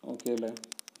 ഓക്കെ അല്ലേ?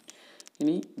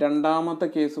 ഇനി രണ്ടാമത്തെ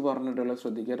കേസ് പറഞ്ഞിട്ടുള്ള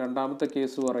ശ്രദ്ധിക്കുക. രണ്ടാമത്തെ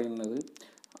കേസ് പറയുന്നത്,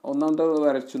 ഒന്നാമത്തെ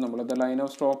വരച്ചു നമ്മൾ the line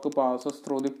of stroke passes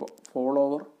through the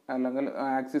follower, അല്ലെങ്കിൽ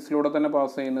ആക്സിസിലൂടെ തന്നെ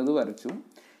പാസ് ചെയ്യുന്നത് വരച്ചു.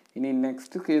 ഇനി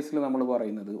നെക്സ്റ്റ് കേസിൽ നമ്മൾ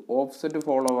പറയുന്നത് ഓഫ്സെറ്റ്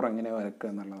ഫോളോവർ എങ്ങനെ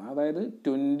വരയ്ക്കുക എന്നുള്ളതാണ്. അതായത്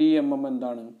 20 mm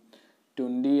എന്താണ്,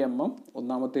 20 mm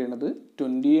ഒന്നാമത്തേണത്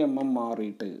 20 mm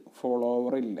മാറിയിട്ട്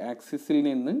ഫോളോവറിൽ ആക്സിസിൽ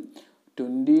നിന്ന്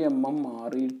 20 mm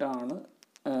മാറിയിട്ടാണ്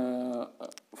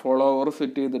ഫോളോവർ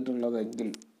സെറ്റ് ചെയ്തിട്ടുള്ളതെങ്കിൽ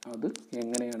അത്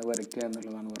എങ്ങനെയാണ് വരയ്ക്കുക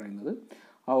എന്നുള്ളതാണ് പറയുന്നത്.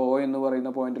 ആ O എന്ന് പറയുന്ന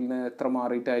പോയിന്റിൽ നിന്ന് എത്ര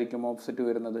മാറിയിട്ടായിരിക്കും ഓഫ്സെറ്റ്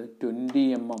വരുന്നത്, 20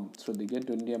 mm. ശ്രദ്ധിക്കുക,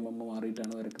 20 mm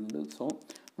മാറിയിട്ടാണ് വരയ്ക്കുന്നത്. സോ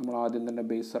നമ്മൾ ആദ്യം തന്നെ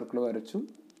ബേസ് സർക്കിൾ വരച്ചു.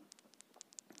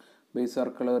 Base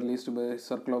circle least base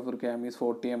circle of cam is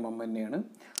 40 mm തന്നെയാണ്.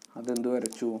 അതെന്ത്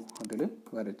വരച്ചു, അതിൽ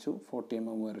വരച്ചു 40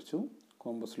 mm വരച്ചു,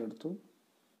 കോമ്പസിലെടുത്തു.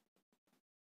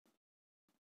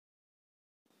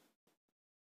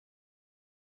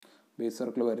 ബേസ്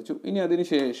സർക്കിൾ വരച്ചു. ഇനി അതിന്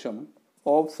ശേഷം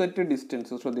ഓഫ്സെറ്റ്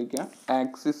ഡിസ്റ്റൻസ് ശ്രദ്ധിക്കുക.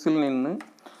 ആക്സിസിൽ നിന്ന്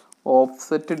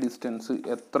ഓഫ്സെറ്റ് ഡിസ്റ്റൻസ്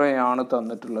എത്രയാണ്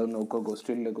തന്നിട്ടുള്ളത് നോക്കുക.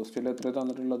 ക്വസ്റ്റ്യനിൽ എത്ര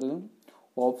തന്നിട്ടുള്ളത്,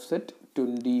 ഓഫ്സെറ്റ്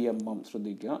 20 mm.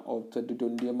 ശ്രദ്ധിക്കുക, ഓഫ്സെറ്റ്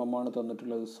 20 mm ആണ്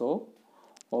തന്നിട്ടുള്ളത്. സോ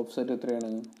ഓഫ്സെറ്റ്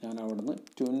എത്രയാണ്, ഞാൻ അവിടെ നിന്ന്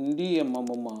 20 mm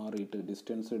മാറിയിട്ട്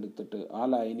ഡിസ്റ്റൻസ് എടുത്തിട്ട് ആ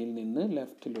ലൈനിൽ നിന്ന്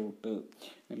ലെഫ്റ്റിലോട്ട്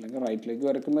അല്ലെങ്കിൽ റൈറ്റിലേക്ക്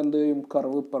വരയ്ക്കുമ്പോൾ എന്ത് ചെയ്യും,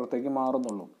 കർവ് ഇപ്പുറത്തേക്ക്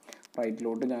മാറുന്നുള്ളൂ.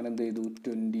 റൈറ്റിലോട്ട് ഞാൻ എന്ത് ചെയ്തു,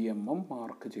 20 mm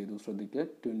മാർക്ക് ചെയ്തു. ശ്രദ്ധിക്കുക,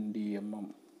 20 mm.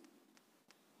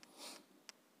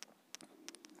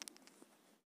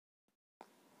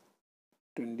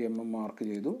 മാർക്ക്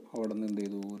ചെയ്തു. അവിടെ നിന്ന് എന്ത്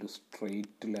ചെയ്തു, ഒരു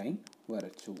സ്ട്രെയിറ്റ് ലൈൻ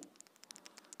വരച്ചു.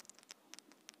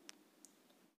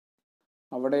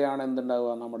 അവിടെയാണ്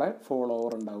എന്തുണ്ടാവുക, നമ്മുടെ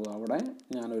ഫോളോവർ ഉണ്ടാവുക. അവിടെ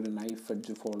ഞാനൊരു നൈഫ്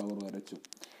എഡ്ജ് ഫോളോവർ വരച്ചു.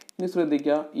 ഇനി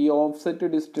ശ്രദ്ധിക്കുക, ഈ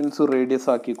offset distance radius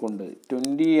ആക്കിക്കൊണ്ട്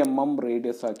 20 mm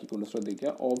radius ആക്കിക്കൊണ്ട്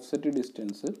ശ്രദ്ധിക്കുക, ഓഫ്സെറ്റ്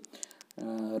ഡിസ്റ്റൻസ്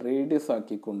റേഡിയസ്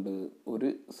ആക്കിക്കൊണ്ട്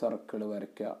ഒരു സർക്കിൾ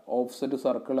വരയ്ക്കുക. ഓഫ്സെറ്റ്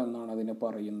സർക്കിൾ എന്നാണ് അതിനെ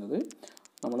പറയുന്നത്.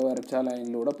 നമ്മൾ വരച്ച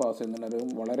ലൈനിലൂടെ പാസ് ചെയ്യുന്നുണ്ട്. അത്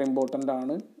വളരെ ഇമ്പോർട്ടൻ്റ്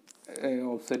ആണ്.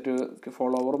 ഓഫ്സെറ്റ്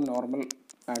ഫോളോവറും നോർമൽ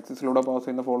ആക്സിസിലൂടെ പാസ്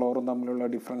ചെയ്യുന്ന ഫോളോവറും തമ്മിലുള്ള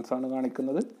ഡിഫറൻസ് ആണ്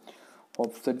കാണിക്കുന്നത്.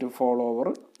 ഓഫ്സെറ്റ് ഫോളോവർ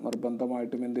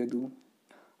നിർബന്ധമായിട്ടും എന്ത് ചെയ്തു,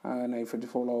 നൈഫ് എഡ്ജ്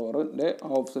ഫോളോവറിൻ്റെ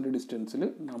ഓഫ്സെറ്റ് ഡിസ്റ്റൻസിൽ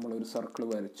നമ്മളൊരു സർക്കിൾ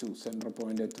വരച്ചു. സെൻറ്റർ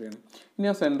പോയിൻ്റ് എത്രയാണ്, ഇനി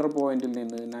ആ സെൻറ്റർ പോയിന്റിൽ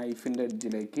നിന്ന് നൈഫിൻ്റെ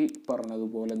എഡ്ജിലേക്ക്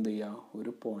പറഞ്ഞതുപോലെ എന്ത് ചെയ്യുക,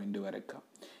 ഒരു പോയിൻ്റ് വരയ്ക്കാം.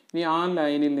 ഇനി ആ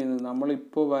ലൈനിൽ നിന്ന്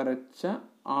നമ്മളിപ്പോൾ വരച്ച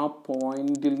ആ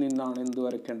പോയിന്റിൽ നിന്നാണ് എന്ത്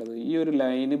വരയ്ക്കേണ്ടത്, ഈ ഒരു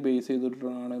ലൈന് ബേസ്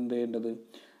ചെയ്തിട്ടാണ് എന്ത് ചെയ്യേണ്ടത്,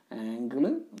 ആംഗിൾ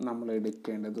നമ്മൾ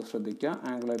എടുക്കേണ്ടത്. ശ്രദ്ധിക്കുക,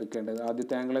 ആംഗിൾ എടുക്കേണ്ടത്.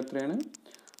 ആദ്യത്തെ ആംഗിൾ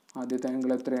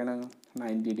എത്രയാണ്,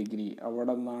 90 ഡിഗ്രി.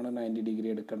 അവിടെ നിന്നാണ് 90 ഡിഗ്രി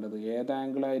എടുക്കേണ്ടത്. ഏത്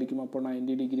ആംഗിളായിരിക്കും അപ്പോൾ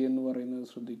 90 ഡിഗ്രി എന്ന് പറയുന്നത്,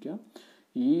 ശ്രദ്ധിക്കുക,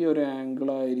 ഈ ഒരു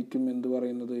ആംഗിളായിരിക്കും എന്ത്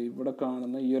പറയുന്നത്, ഇവിടെ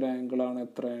കാണുന്ന ഈ ഒരു ആംഗിളാണ്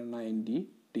എത്ര, 90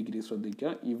 ഡിഗ്രി.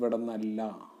 ശ്രദ്ധിക്കുക, ഇവിടെ നിന്നല്ല,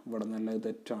 ഇത്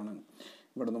തെറ്റാണ്.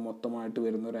 ഇവിടെ നിന്ന് മൊത്തമായിട്ട്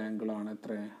വരുന്ന ഒരു ആംഗിളാണ്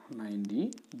എത്ര, 90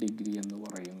 ഡിഗ്രി എന്ന്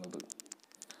പറയുന്നത്.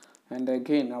 ആൻഡ്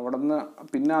അഗെയിൻ അവിടെ നിന്ന്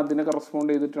പിന്നെ അതിനെ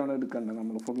കറസ്പോണ്ട് ചെയ്തിട്ടാണ് എടുക്കേണ്ടത്.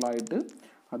 നമ്മൾ ഫുള്ളായിട്ട്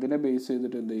അതിനെ ബേസ്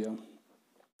ചെയ്തിട്ട് എന്ത് ചെയ്യാം,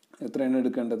 എത്രയാണ്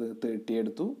എടുക്കേണ്ടത്, 30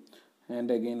 എടുത്തു.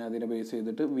 ആൻഡ് അഗെയിൻ അതിനെ ബേസ്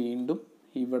ചെയ്തിട്ട് വീണ്ടും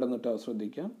ഇവിടെ നിന്നിട്ട്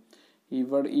ശ്രദ്ധിക്കാം,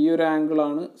 ഇവിടെ ഈ ഒരു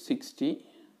ആംഗിളാണ് 60,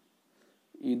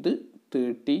 ഇത്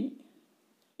 30,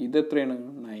 ഇതെത്രയാണ്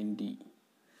 90.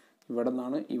 ഇവിടെ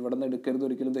നിന്ന് എടുക്കരുത്,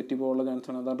 ഒരിക്കലും തെറ്റിപ്പോകാനുള്ള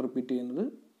ചാൻസാണ്, അതാണ് റിപ്പീറ്റ് ചെയ്യുന്നത്.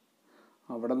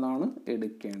 അവിടെ നിന്നാണ്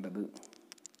എടുക്കേണ്ടത്.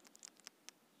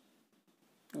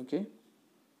 ഓക്കെ,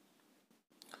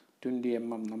 20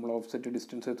 mm നമ്മൾ ഓഫ്സെറ്റ്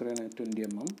ഡിസ്റ്റൻസ് എത്രയാണ്, 20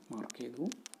 mm മാർക്ക് ചെയ്തു.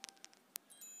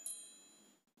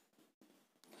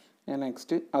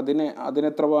 നെക്സ്റ്റ്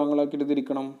അതിനെത്ര ഭാഗങ്ങളാക്കിയിട്ട്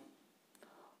തിരിക്കണം,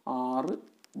 6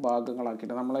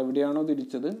 ഭാഗങ്ങളാക്കിയിട്ട്. നമ്മൾ എവിടെയാണോ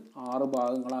തിരിച്ചത് 6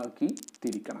 ഭാഗങ്ങളാക്കി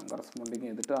തിരിക്കണം. കറസ്പോണ്ടിങ്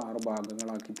ചെയ്തിട്ട് 6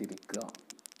 ഭാഗങ്ങളാക്കി തിരിക്കുക.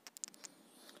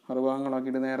 6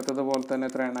 ഭാഗങ്ങളാക്കിയിട്ട് നേരത്തെ പോലെ തന്നെ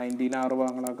എത്രയാണ്, 90ന് 6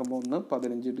 ഭാഗങ്ങളാക്കുമ്പോൾ ഒന്ന്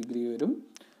 15 ഡിഗ്രി വരും.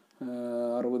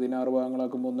 60ന് 6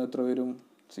 ഭാഗങ്ങളാക്കുമ്പോൾ ഒന്ന് എത്ര വരും,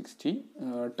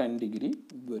 10 ഡിഗ്രി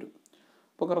വരും.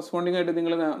 അപ്പോൾ കറസ്പോണ്ടിങ് ആയിട്ട്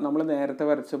നമ്മൾ നേരത്തെ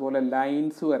വരച്ച പോലെ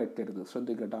ലൈൻസ് വരയ്ക്കരുത്.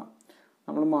 ശ്രദ്ധിക്കട്ടോ,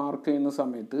 നമ്മൾ മാർക്ക് ചെയ്യുന്ന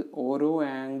സമയത്ത് ഓരോ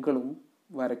ആംഗിളും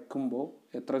വരയ്ക്കുമ്പോൾ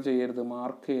എത്ര ചെയ്യരുത്,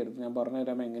 മാർക്ക് ചെയ്യരുത്. ഞാൻ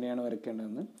പറഞ്ഞുതരാം എങ്ങനെയാണ്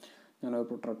വരയ്ക്കേണ്ടതെന്ന്. ഞാനൊരു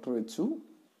പ്രൊട്രാക്ടർ വെച്ചു,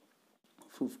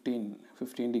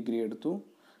 15 ഡിഗ്രി എടുത്തു.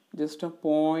 ജസ്റ്റ് ആ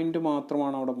പോയിന്റ്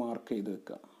മാത്രമാണ് അവിടെ മാർക്ക് ചെയ്ത്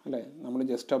വെക്കുക, അല്ലേ? നമ്മൾ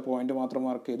ജസ്റ്റ് ആ പോയിന്റ് മാത്രം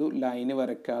മാർക്ക് ചെയ്തു, ലൈന്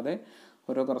വരയ്ക്കാതെ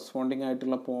ഓരോ കറസ്പോണ്ടിങ്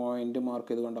ആയിട്ടുള്ള പോയിന്റ് മാർക്ക്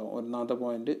ചെയ്ത് കൊണ്ടാവും. ഒന്നാമത്തെ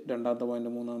പോയിന്റ്, രണ്ടാമത്തെ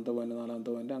പോയിന്റ്, മൂന്നാമത്തെ പോയിന്റ്,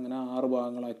 നാലാമത്തെ പോയിന്റ്, അങ്ങനെ 6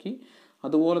 ഭാഗങ്ങളാക്കി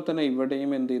അതുപോലെ തന്നെ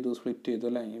ഇവിടെയും എന്ത് ചെയ്തു, സ്പ്ലിറ്റ് ചെയ്തു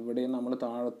അല്ലേ. ഇവിടെയും നമ്മൾ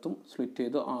താഴത്തും സ്പ്ലിറ്റ്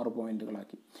ചെയ്ത് 6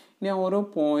 പോയിന്റുകളാക്കി. ഇനി ഓരോ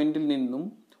പോയിന്റിൽ നിന്നും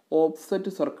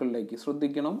ഓപ്സെറ്റ് സർക്കിളിലേക്ക്,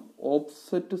 ശ്രദ്ധിക്കണം,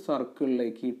 ഓപ്സെറ്റ്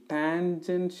സർക്കിളിലേക്ക്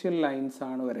ടാൻജൻഷ്യൽ ലൈൻസ്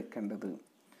ആണ് വരയ്ക്കേണ്ടത്.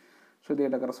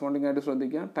 ശ്രദ്ധിക്കട്ടെ, കറസ്പോണ്ടിങ് ആയിട്ട്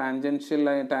ശ്രദ്ധിക്കുക. ടാൻജൻഷ്യൽ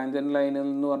ലൈൻ, ടാൻജൻറ്റ് ലൈൻ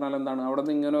എന്ന് പറഞ്ഞാൽ എന്താണ്, അവിടെ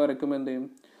നിന്ന് ഇങ്ങനെ വരയ്ക്കുമ്പോൾ എന്ത് ചെയ്യും,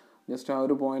 ജസ്റ്റ് ആ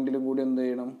ഒരു പോയിന്റിലും കൂടി എന്ത്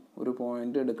ചെയ്യണം, ഒരു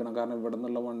പോയിന്റ് എടുക്കണം. കാരണം ഇവിടെ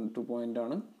നിന്നുള്ള 1, 2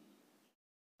 പോയിന്റാണ്.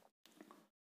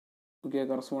 ഓക്കെ,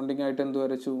 കറസ്പോണ്ടിങ് ആയിട്ട് എന്ത്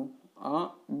വരച്ചു, ആ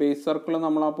ബേസ് സർക്കിൾ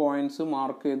നമ്മൾ ആ പോയിന്റ്സ്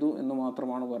മാർക്ക് ചെയ്തു എന്ന്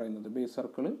മാത്രമാണ് പറയുന്നത്. ബേസ്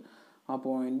സർക്കിൾ ആ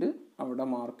പോയിന്റ് അവിടെ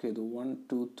മാർക്ക് ചെയ്തു, 1,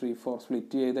 2, 3, 4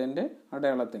 സ്പ്ലിറ്റ് ചെയ്തതിൻ്റെ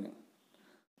അടയാളത്തിന്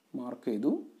മാർക്ക്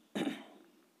ചെയ്തു.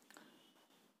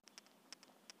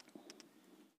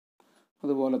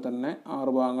 അതുപോലെ തന്നെ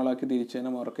 6 ഭാഗങ്ങളാക്കി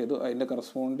തിരിച്ചതിനെ മാർക്ക് ചെയ്തു. അതിൻ്റെ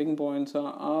കറസ്പോണ്ടിങ് പോയിന്റ്സ്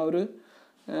ആ ഒരു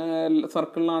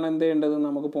സർക്കിളിലാണ് എന്ത് ചെയ്യേണ്ടത്,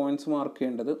 നമുക്ക് പോയിന്റ്സ് മാർക്ക്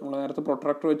ചെയ്യേണ്ടത്. നമ്മൾ നേരത്തെ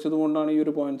പ്രൊട്രാക്ടർ വെച്ചത് കൊണ്ടാണ് ഈ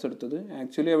ഒരു പോയിന്റ്സ് എടുത്തത്.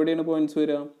 ആക്ച്വലി എവിടെയാണ് പോയിന്റ്സ്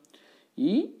വരിക,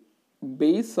 ഈ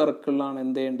ബേസ് സർക്കിളിലാണ്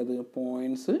എന്ത് ചെയ്യേണ്ടത്,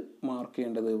 പോയിന്റ്സ് മാർക്ക്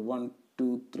ചെയ്യേണ്ടത്. 1, 2,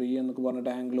 3 എന്നൊക്കെ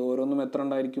പറഞ്ഞിട്ട് ആംഗിൾ ഓരോന്നും എത്ര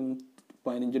ഉണ്ടായിരിക്കും,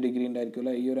 15 ഡിഗ്രി ഉണ്ടായിരിക്കും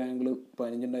അല്ലേ. ഈ ഒരു ആംഗിൾ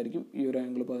 15 ഉണ്ടായിരിക്കും, ഈ ഒരു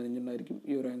ആംഗിൾ 15 ഉണ്ടായിരിക്കും,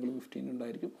 ഈ ഒരു ആംഗിൾ 15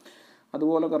 ഉണ്ടായിരിക്കും.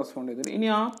 അതുപോലെ കറസ്പോണ്ട് ചെയ്തിട്ട് ഇനി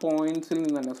ആ പോയിന്റ്സിൽ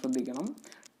നിന്ന് തന്നെ ശ്രദ്ധിക്കണം,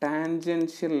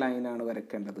 ടാൻജൻഷ്യൽ ലൈനാണ്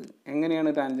വരയ്ക്കേണ്ടത്. എങ്ങനെയാണ്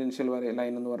ടാൻജൻഷ്യൽ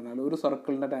ലൈൻ എന്ന് പറഞ്ഞാൽ, ഒരു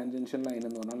സർക്കിളിൻ്റെ ടാൻജൻഷ്യൽ ലൈൻ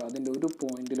എന്ന് പറഞ്ഞാൽ അതിൻ്റെ ഒരു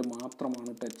പോയിന്റിൽ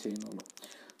മാത്രമാണ് ടച്ച് ചെയ്യുന്നുള്ളൂ.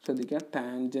 ശ്രദ്ധിക്കുക,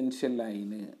 ടാൻജൻഷ്യൽ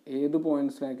ലൈന് ഏത്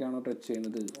പോയിന്റ്സിലേക്കാണോ ടച്ച്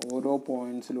ചെയ്യുന്നത്, ഓരോ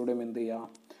പോയിന്റ്സിലൂടെയും എന്ത് ചെയ്യുക,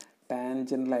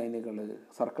 ടാൻജൻറ്റ് ലൈനുകൾ.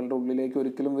 സർക്കിളിൻ്റെ ഉള്ളിലേക്ക്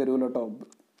ഒരിക്കലും വരില്ല കേട്ടോ,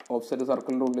 ഓഫ്സെറ്റ്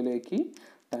സർക്കിളിൻ്റെ ഉള്ളിലേക്ക്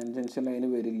ടാൻജൻഷ്യൽ ലൈന്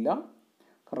വരില്ല.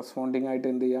 കറസ്പോണ്ടിങ് ആയിട്ട്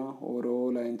എന്ത് ചെയ്യുക, ഓരോ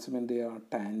ലൈൻസും എന്ത് ചെയ്യുക,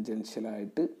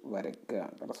 ടാൻജൻഷ്യലായിട്ട് വരയ്ക്കുക.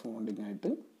 കറസ്പോണ്ടിങ്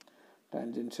ആയിട്ട്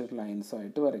ടാൻജൻഷ്യൽ ലൈൻസ്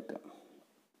ആയിട്ട് വരയ്ക്കുക.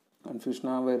 കൺഫ്യൂഷൻ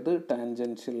ആവരുത്,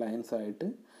 ടാൻജൻഷ്യൽ ലൈൻസ് ആയിട്ട്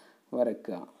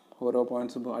വരയ്ക്കുക. ഓരോ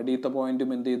പോയിന്റ്സും, അടിയത്തെ പോയിന്റും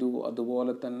എന്ത് ചെയ്തു,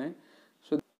 അതുപോലെ തന്നെ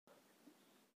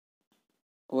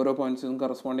ഓരോ പോയിന്റ്സും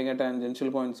കറസ്പോണ്ടിങ് ആയിട്ട് ടാൻജൻഷ്യൽ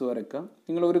പോയിന്റ്സ് വരയ്ക്കുക.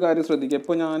 നിങ്ങൾ ഒരു കാര്യം ശ്രദ്ധിക്കുക,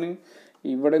 ഇപ്പോൾ ഞാൻ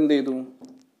ഇവിടെ എന്ത് ചെയ്തു,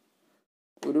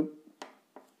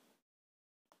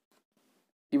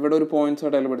 ഇവിടെ ഒരു പോയിന്റ്സ്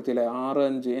അടയാളപ്പെടുത്തിയില്ലേ, 6,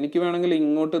 5. എനിക്ക് വേണമെങ്കിൽ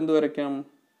ഇങ്ങോട്ട് എന്ത് വരയ്ക്കാം,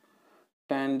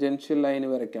 ടാൻജൻഷ്യൽ ലൈൻ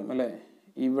വരയ്ക്കാം അല്ലേ.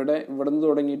 ഇവിടെ നിന്ന്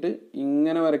തുടങ്ങിയിട്ട്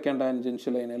ഇങ്ങനെ വരയ്ക്കാം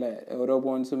ടാൻജൻഷ്യൽ ലൈൻ അല്ലേ. ഓരോ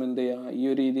പോയിന്റ്സും എന്ത് ചെയ്യുക, ഈ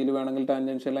ഒരു രീതിയിൽ വേണമെങ്കിൽ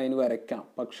ടാൻജൻഷ്യൽ ലൈൻ വരയ്ക്കാം.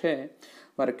 പക്ഷേ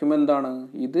വരയ്ക്കുമ്പോൾ എന്താണ്,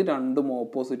 ഇത് രണ്ടും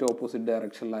ഓപ്പോസിറ്റ്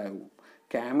ഡയറക്ഷനിലാകും.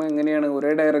 ക്യാമ എങ്ങനെയാണ്,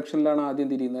 ഒരേ ഡയറക്ഷനിലാണ് ആദ്യം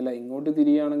തിരിയുന്നത് അല്ലേ. ഇങ്ങോട്ട്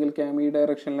തിരിയുകയാണെങ്കിൽ ക്യാമ ഈ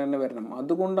ഡയറക്ഷനിൽ തന്നെ വരണം.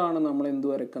 അതുകൊണ്ടാണ് നമ്മൾ എന്ത്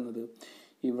വരയ്ക്കുന്നത്,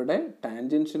 ഇവിടെ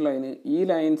ടാൻജൻഷ്യൽ ലൈന്, ഈ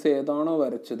ലൈൻസ് ഏതാണോ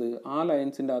വരച്ചത് ആ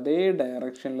ലൈൻസിൻ്റെ അതേ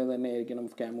ഡയറക്ഷനിൽ തന്നെ ആയിരിക്കണം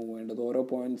ക്യാമ പോകേണ്ടത് ഓരോ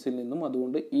പോയിന്റ്സിൽ നിന്നും.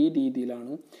 അതുകൊണ്ട് ഈ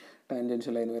രീതിയിലാണ്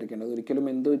ടാൻജൻഷ്യൽ ലൈൻ വരയ്ക്കേണ്ടത്. ഒരിക്കലും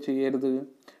എന്ത് ചെയ്യരുത്,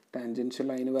 ടാൻജൻഷ്യൽ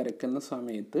ലൈൻ വരയ്ക്കുന്ന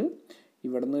സമയത്ത്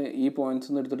ഇവിടുന്ന് ഈ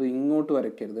പോയിന്റ്സ് എടുത്തിട്ട് ഇങ്ങോട്ട്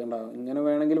വരയ്ക്കരുത്. കണ്ടോ, ഇങ്ങനെ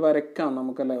വേണമെങ്കിൽ വരയ്ക്കാം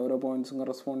നമുക്കല്ലേ, ഓരോ പോയിന്റ്സും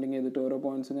കറസ്പോണ്ടിങ് ചെയ്തിട്ട് ഓരോ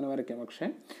പോയിന്റ്സ് ഇങ്ങനെ വരയ്ക്കാം. പക്ഷേ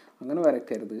അങ്ങനെ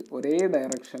വരയ്ക്കരുത്, ഒരേ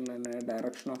ഡയറക്ഷനിൽ തന്നെ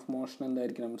ഡയറക്ഷൻ ഓഫ് മോഷൻ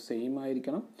എന്തായിരിക്കണം, സെയിം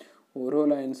ആയിരിക്കണം. ഓരോ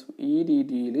ലൈൻസും ഈ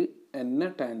രീതിയിൽ തന്നെ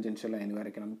ടാൻജൻഷ്യൽ ലൈൻ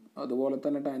വരയ്ക്കണം. അതുപോലെ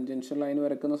തന്നെ ടാൻജൻഷ്യൽ ലൈൻ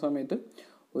വരയ്ക്കുന്ന സമയത്ത്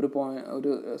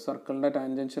ഒരു സർക്കിളിൻ്റെ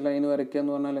ടാൻജൻഷ്യൽ ലൈൻ വരയ്ക്കുക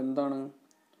എന്ന് പറഞ്ഞാൽ എന്താണ്,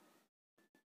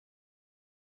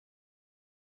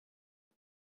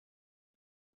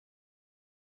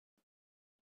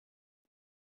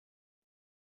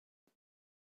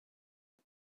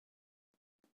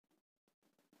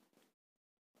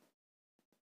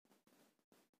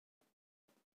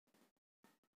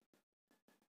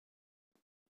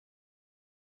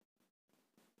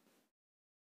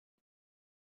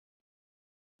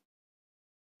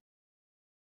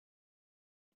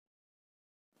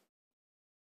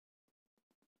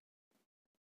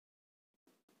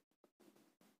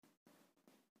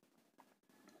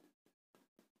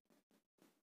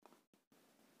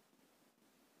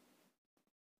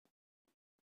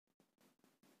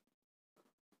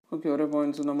 ഓക്കെ, ഓരോ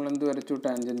പോയിന്റ്സും നമ്മൾ എന്ത് വരച്ചു,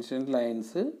 ടാൻജൻഷ്യൽ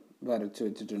ലൈൻസ് വരച്ചു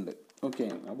വെച്ചിട്ടുണ്ട്. ഓക്കെ,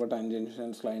 അപ്പോൾ ടാൻജൻഷ്യൽ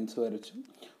ലൈൻസ് വരച്ചു,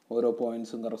 ഓരോ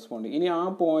പോയിന്റ്സും കറസ്പോണ്ടിങ്. ഇനി ആ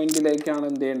പോയിന്റിലേക്കാണ്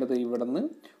എന്ത് ചെയ്യേണ്ടത്, ഇവിടെ നിന്ന്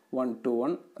 1 to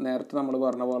 1, നേരത്തെ നമ്മൾ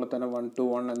പറഞ്ഞ പോലെ തന്നെ 1 to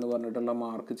 1 എന്ന് പറഞ്ഞിട്ടുള്ള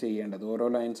മാർക്ക് ചെയ്യേണ്ടത്. ഓരോ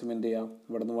ലൈൻസും എന്ത് ചെയ്യുക,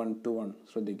 ഇവിടെ നിന്ന് 1 to 1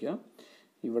 ശ്രദ്ധിക്കുക.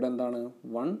 ഇവിടെ എന്താണ്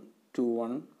 1 to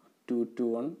 1, 2 to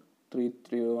 1, 3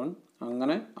 to 1,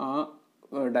 അങ്ങനെ ആ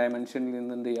ഡയമെൻഷനിൽ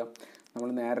നിന്ന് എന്ത് ചെയ്യുക, നമ്മൾ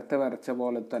നേരത്തെ വരച്ച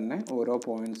പോലെ തന്നെ ഓരോ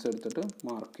പോയിന്റ്സ് എടുത്തിട്ട്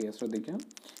മാർക്ക് ചെയ്യുക. ശ്രദ്ധിക്കാം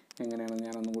എങ്ങനെയാണെന്ന്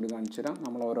ഞാനൊന്നും കൂടി കാണിച്ചു തരാം.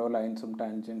 നമ്മൾ ഓരോ ലൈൻസും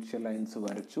ടാൻജൻഷ്യൽ ലൈൻസ്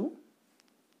വരച്ചു.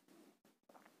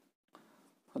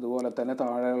 അതുപോലെ തന്നെ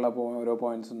താഴെയുള്ള ഓരോ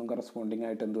പോയിന്റ്സിനും കറസ്പോണ്ടിങ്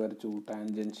ആയിട്ട് എന്ത് വരച്ചു,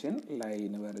 ടാൻജൻഷ്യൽ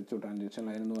ലൈൻ വരച്ചു. ടാൻജൻഷ്യൽ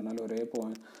ലൈൻ എന്ന് പറഞ്ഞാൽ ഒരേ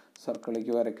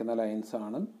സർക്കിളിലേക്ക് വരയ്ക്കുന്ന ലൈൻസ്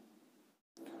ആണ്.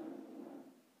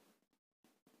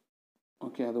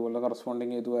 ഓക്കെ, അതുപോലെ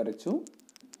കറസ്പോണ്ടിങ് ചെയ്ത് വരച്ചു.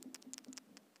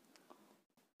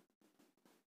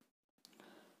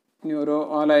 ഇനി ഓരോ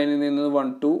ആ ലൈനിൽ നിന്ന് 1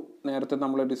 to, നേരത്തെ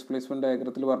നമ്മൾ ഡിസ്പ്ലേസ്മെൻറ്റ്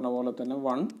ഡയഗ്രത്തിൽ പറഞ്ഞ പോലെ തന്നെ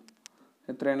 1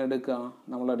 എത്രയാണ് എടുക്കുക?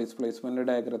 നമ്മളെ ഡിസ്പ്ലേസ്മെൻറ്റ്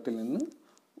ഡയഗ്രത്തിൽ നിന്ന്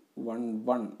 1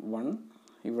 1 1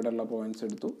 ഇവിടെയുള്ള പോയിൻറ്റ്സ്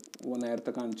എടുത്തു.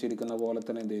 നേരത്തെ കാണിച്ചിരിക്കുന്ന പോലെ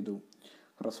തന്നെ എന്ത് ചെയ്തു?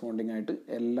 കറസ്പോണ്ടിങ് ആയിട്ട്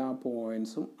എല്ലാ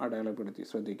പോയിൻറ്റ്സും അടയാളപ്പെടുത്തി.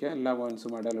 ശ്രദ്ധിക്കുക, എല്ലാ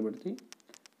പോയിൻറ്റ്സും അടയാളപ്പെടുത്തി.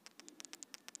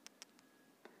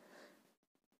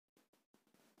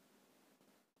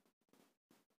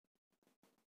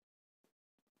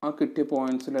 ആ കിട്ടിയ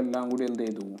പോയിൻറ്റ്സിലെല്ലാം കൂടി എന്ത്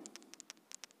ചെയ്തു?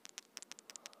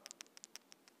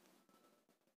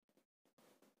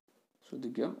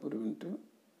 ശ്രദ്ധിക്കുക, ഒരു മിനിറ്റ്.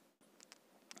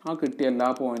 ആ കിട്ടിയ എല്ലാ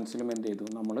പോയിൻറ്റ്സിലും എന്ത് ചെയ്തു?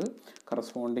 നമ്മൾ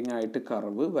കറസ്പോണ്ടിങ് ആയിട്ട്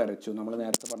കർവ് വരച്ചു, നമ്മൾ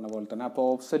നേരത്തെ പറഞ്ഞ പോലെ തന്നെ. അപ്പോൾ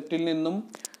ഓഫ്സെറ്റിൽ നിന്നും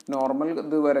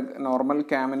നോർമൽ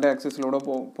ക്യാമിൻ്റെ ആക്സിസിലൂടെ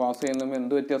പാസ് ചെയ്യുന്നതും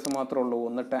എന്ത് വ്യത്യാസം മാത്രമേ ഉള്ളൂ?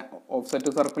 ഒന്ന്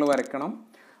ഓഫ്സെറ്റ് സർക്കിൾ വരയ്ക്കണം.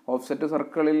 ഓഫ്സെറ്റ്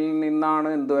സർക്കിളിൽ നിന്നാണ്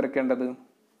എന്ത് വരയ്ക്കേണ്ടത്?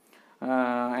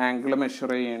 ആംഗിൾ മെഷർ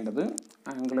ചെയ്യേണ്ടത്.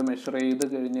 ആംഗിൾ മെഷർ ചെയ്ത്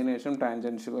കഴിഞ്ഞതിന് ശേഷം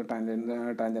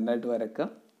ടാൻജൻ്റായിട്ട് വരയ്ക്കുക.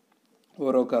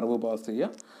 ഓരോ കർവ് പാസ്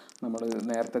ചെയ്യുക. നമ്മൾ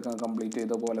നേരത്തെ കംപ്ലീറ്റ്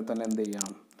ചെയ്ത പോലെ തന്നെ എന്ത്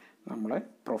ചെയ്യാം? നമ്മളെ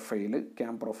പ്രൊഫൈൽ,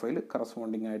 ക്യാം പ്രൊഫൈൽ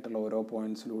കറസ്പോണ്ടിങ് ആയിട്ടുള്ള ഓരോ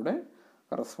പോയിൻറ്റ്സിലൂടെ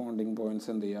കറസ്പോണ്ടിങ് പോയിൻറ്റ്സ്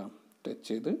എന്ത് ചെയ്യാം?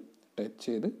 ടച്ച്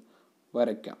ചെയ്ത്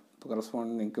വരയ്ക്കാം. ഇപ്പോൾ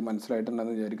കറസ്പോണ്ടിങ് നിങ്ങൾക്ക്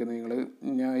മനസ്സിലായിട്ടുണ്ടെന്ന് വിചാരിക്കുന്നത്.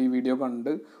 ഞാൻ ഈ വീഡിയോ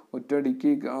കണ്ട്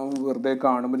ഒറ്റയടിക്ക് വെറുതെ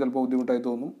കാണുമ്പോൾ ചിലപ്പോൾ ബുദ്ധിമുട്ടായി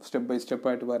തോന്നും. സ്റ്റെപ്പ് ബൈ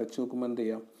സ്റ്റെപ്പായിട്ട് വരച്ച് നോക്കുമ്പോൾ എന്ത്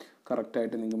ചെയ്യാം?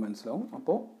 കറക്റ്റായിട്ട് നിങ്ങൾക്ക് മനസ്സിലാവും.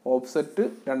 അപ്പോൾ ഓഫ്സെറ്റ്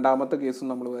രണ്ടാമത്തെ കേസും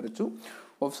നമ്മൾ വരച്ചു.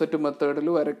 ഓഫ്സെറ്റ് മെത്തേഡിൽ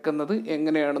വരയ്ക്കുന്നത്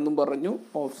എങ്ങനെയാണെന്നും പറഞ്ഞു.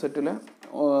 ഓഫ്സെറ്റിലെ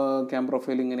ക്യാം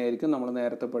പ്രൊഫൈൽ ഇങ്ങനെയായിരിക്കും. നമ്മൾ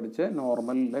നേരത്തെ പഠിച്ച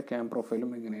നോർമലിലെ ക്യാം പ്രൊഫൈലും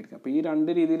എങ്ങനെയായിരിക്കും. അപ്പോൾ ഈ രണ്ട്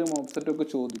രീതിയിലും ഓഫ്സെറ്റൊക്കെ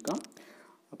ചോദിക്കാം.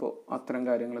 അപ്പോൾ അത്തരം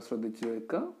കാര്യങ്ങൾ ശ്രദ്ധിച്ച്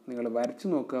വെക്കുക. നിങ്ങൾ വരച്ച്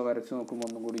നോക്കുക. വരച്ച് നോക്കുമ്പോൾ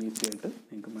ഒന്നും കൂടി ഈസി ആയിട്ട്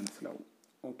നിങ്ങൾക്ക് മനസ്സിലാവും.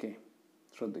 ഓക്കെ,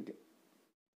 ശ്രദ്ധിക്കുക.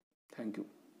 Thank you.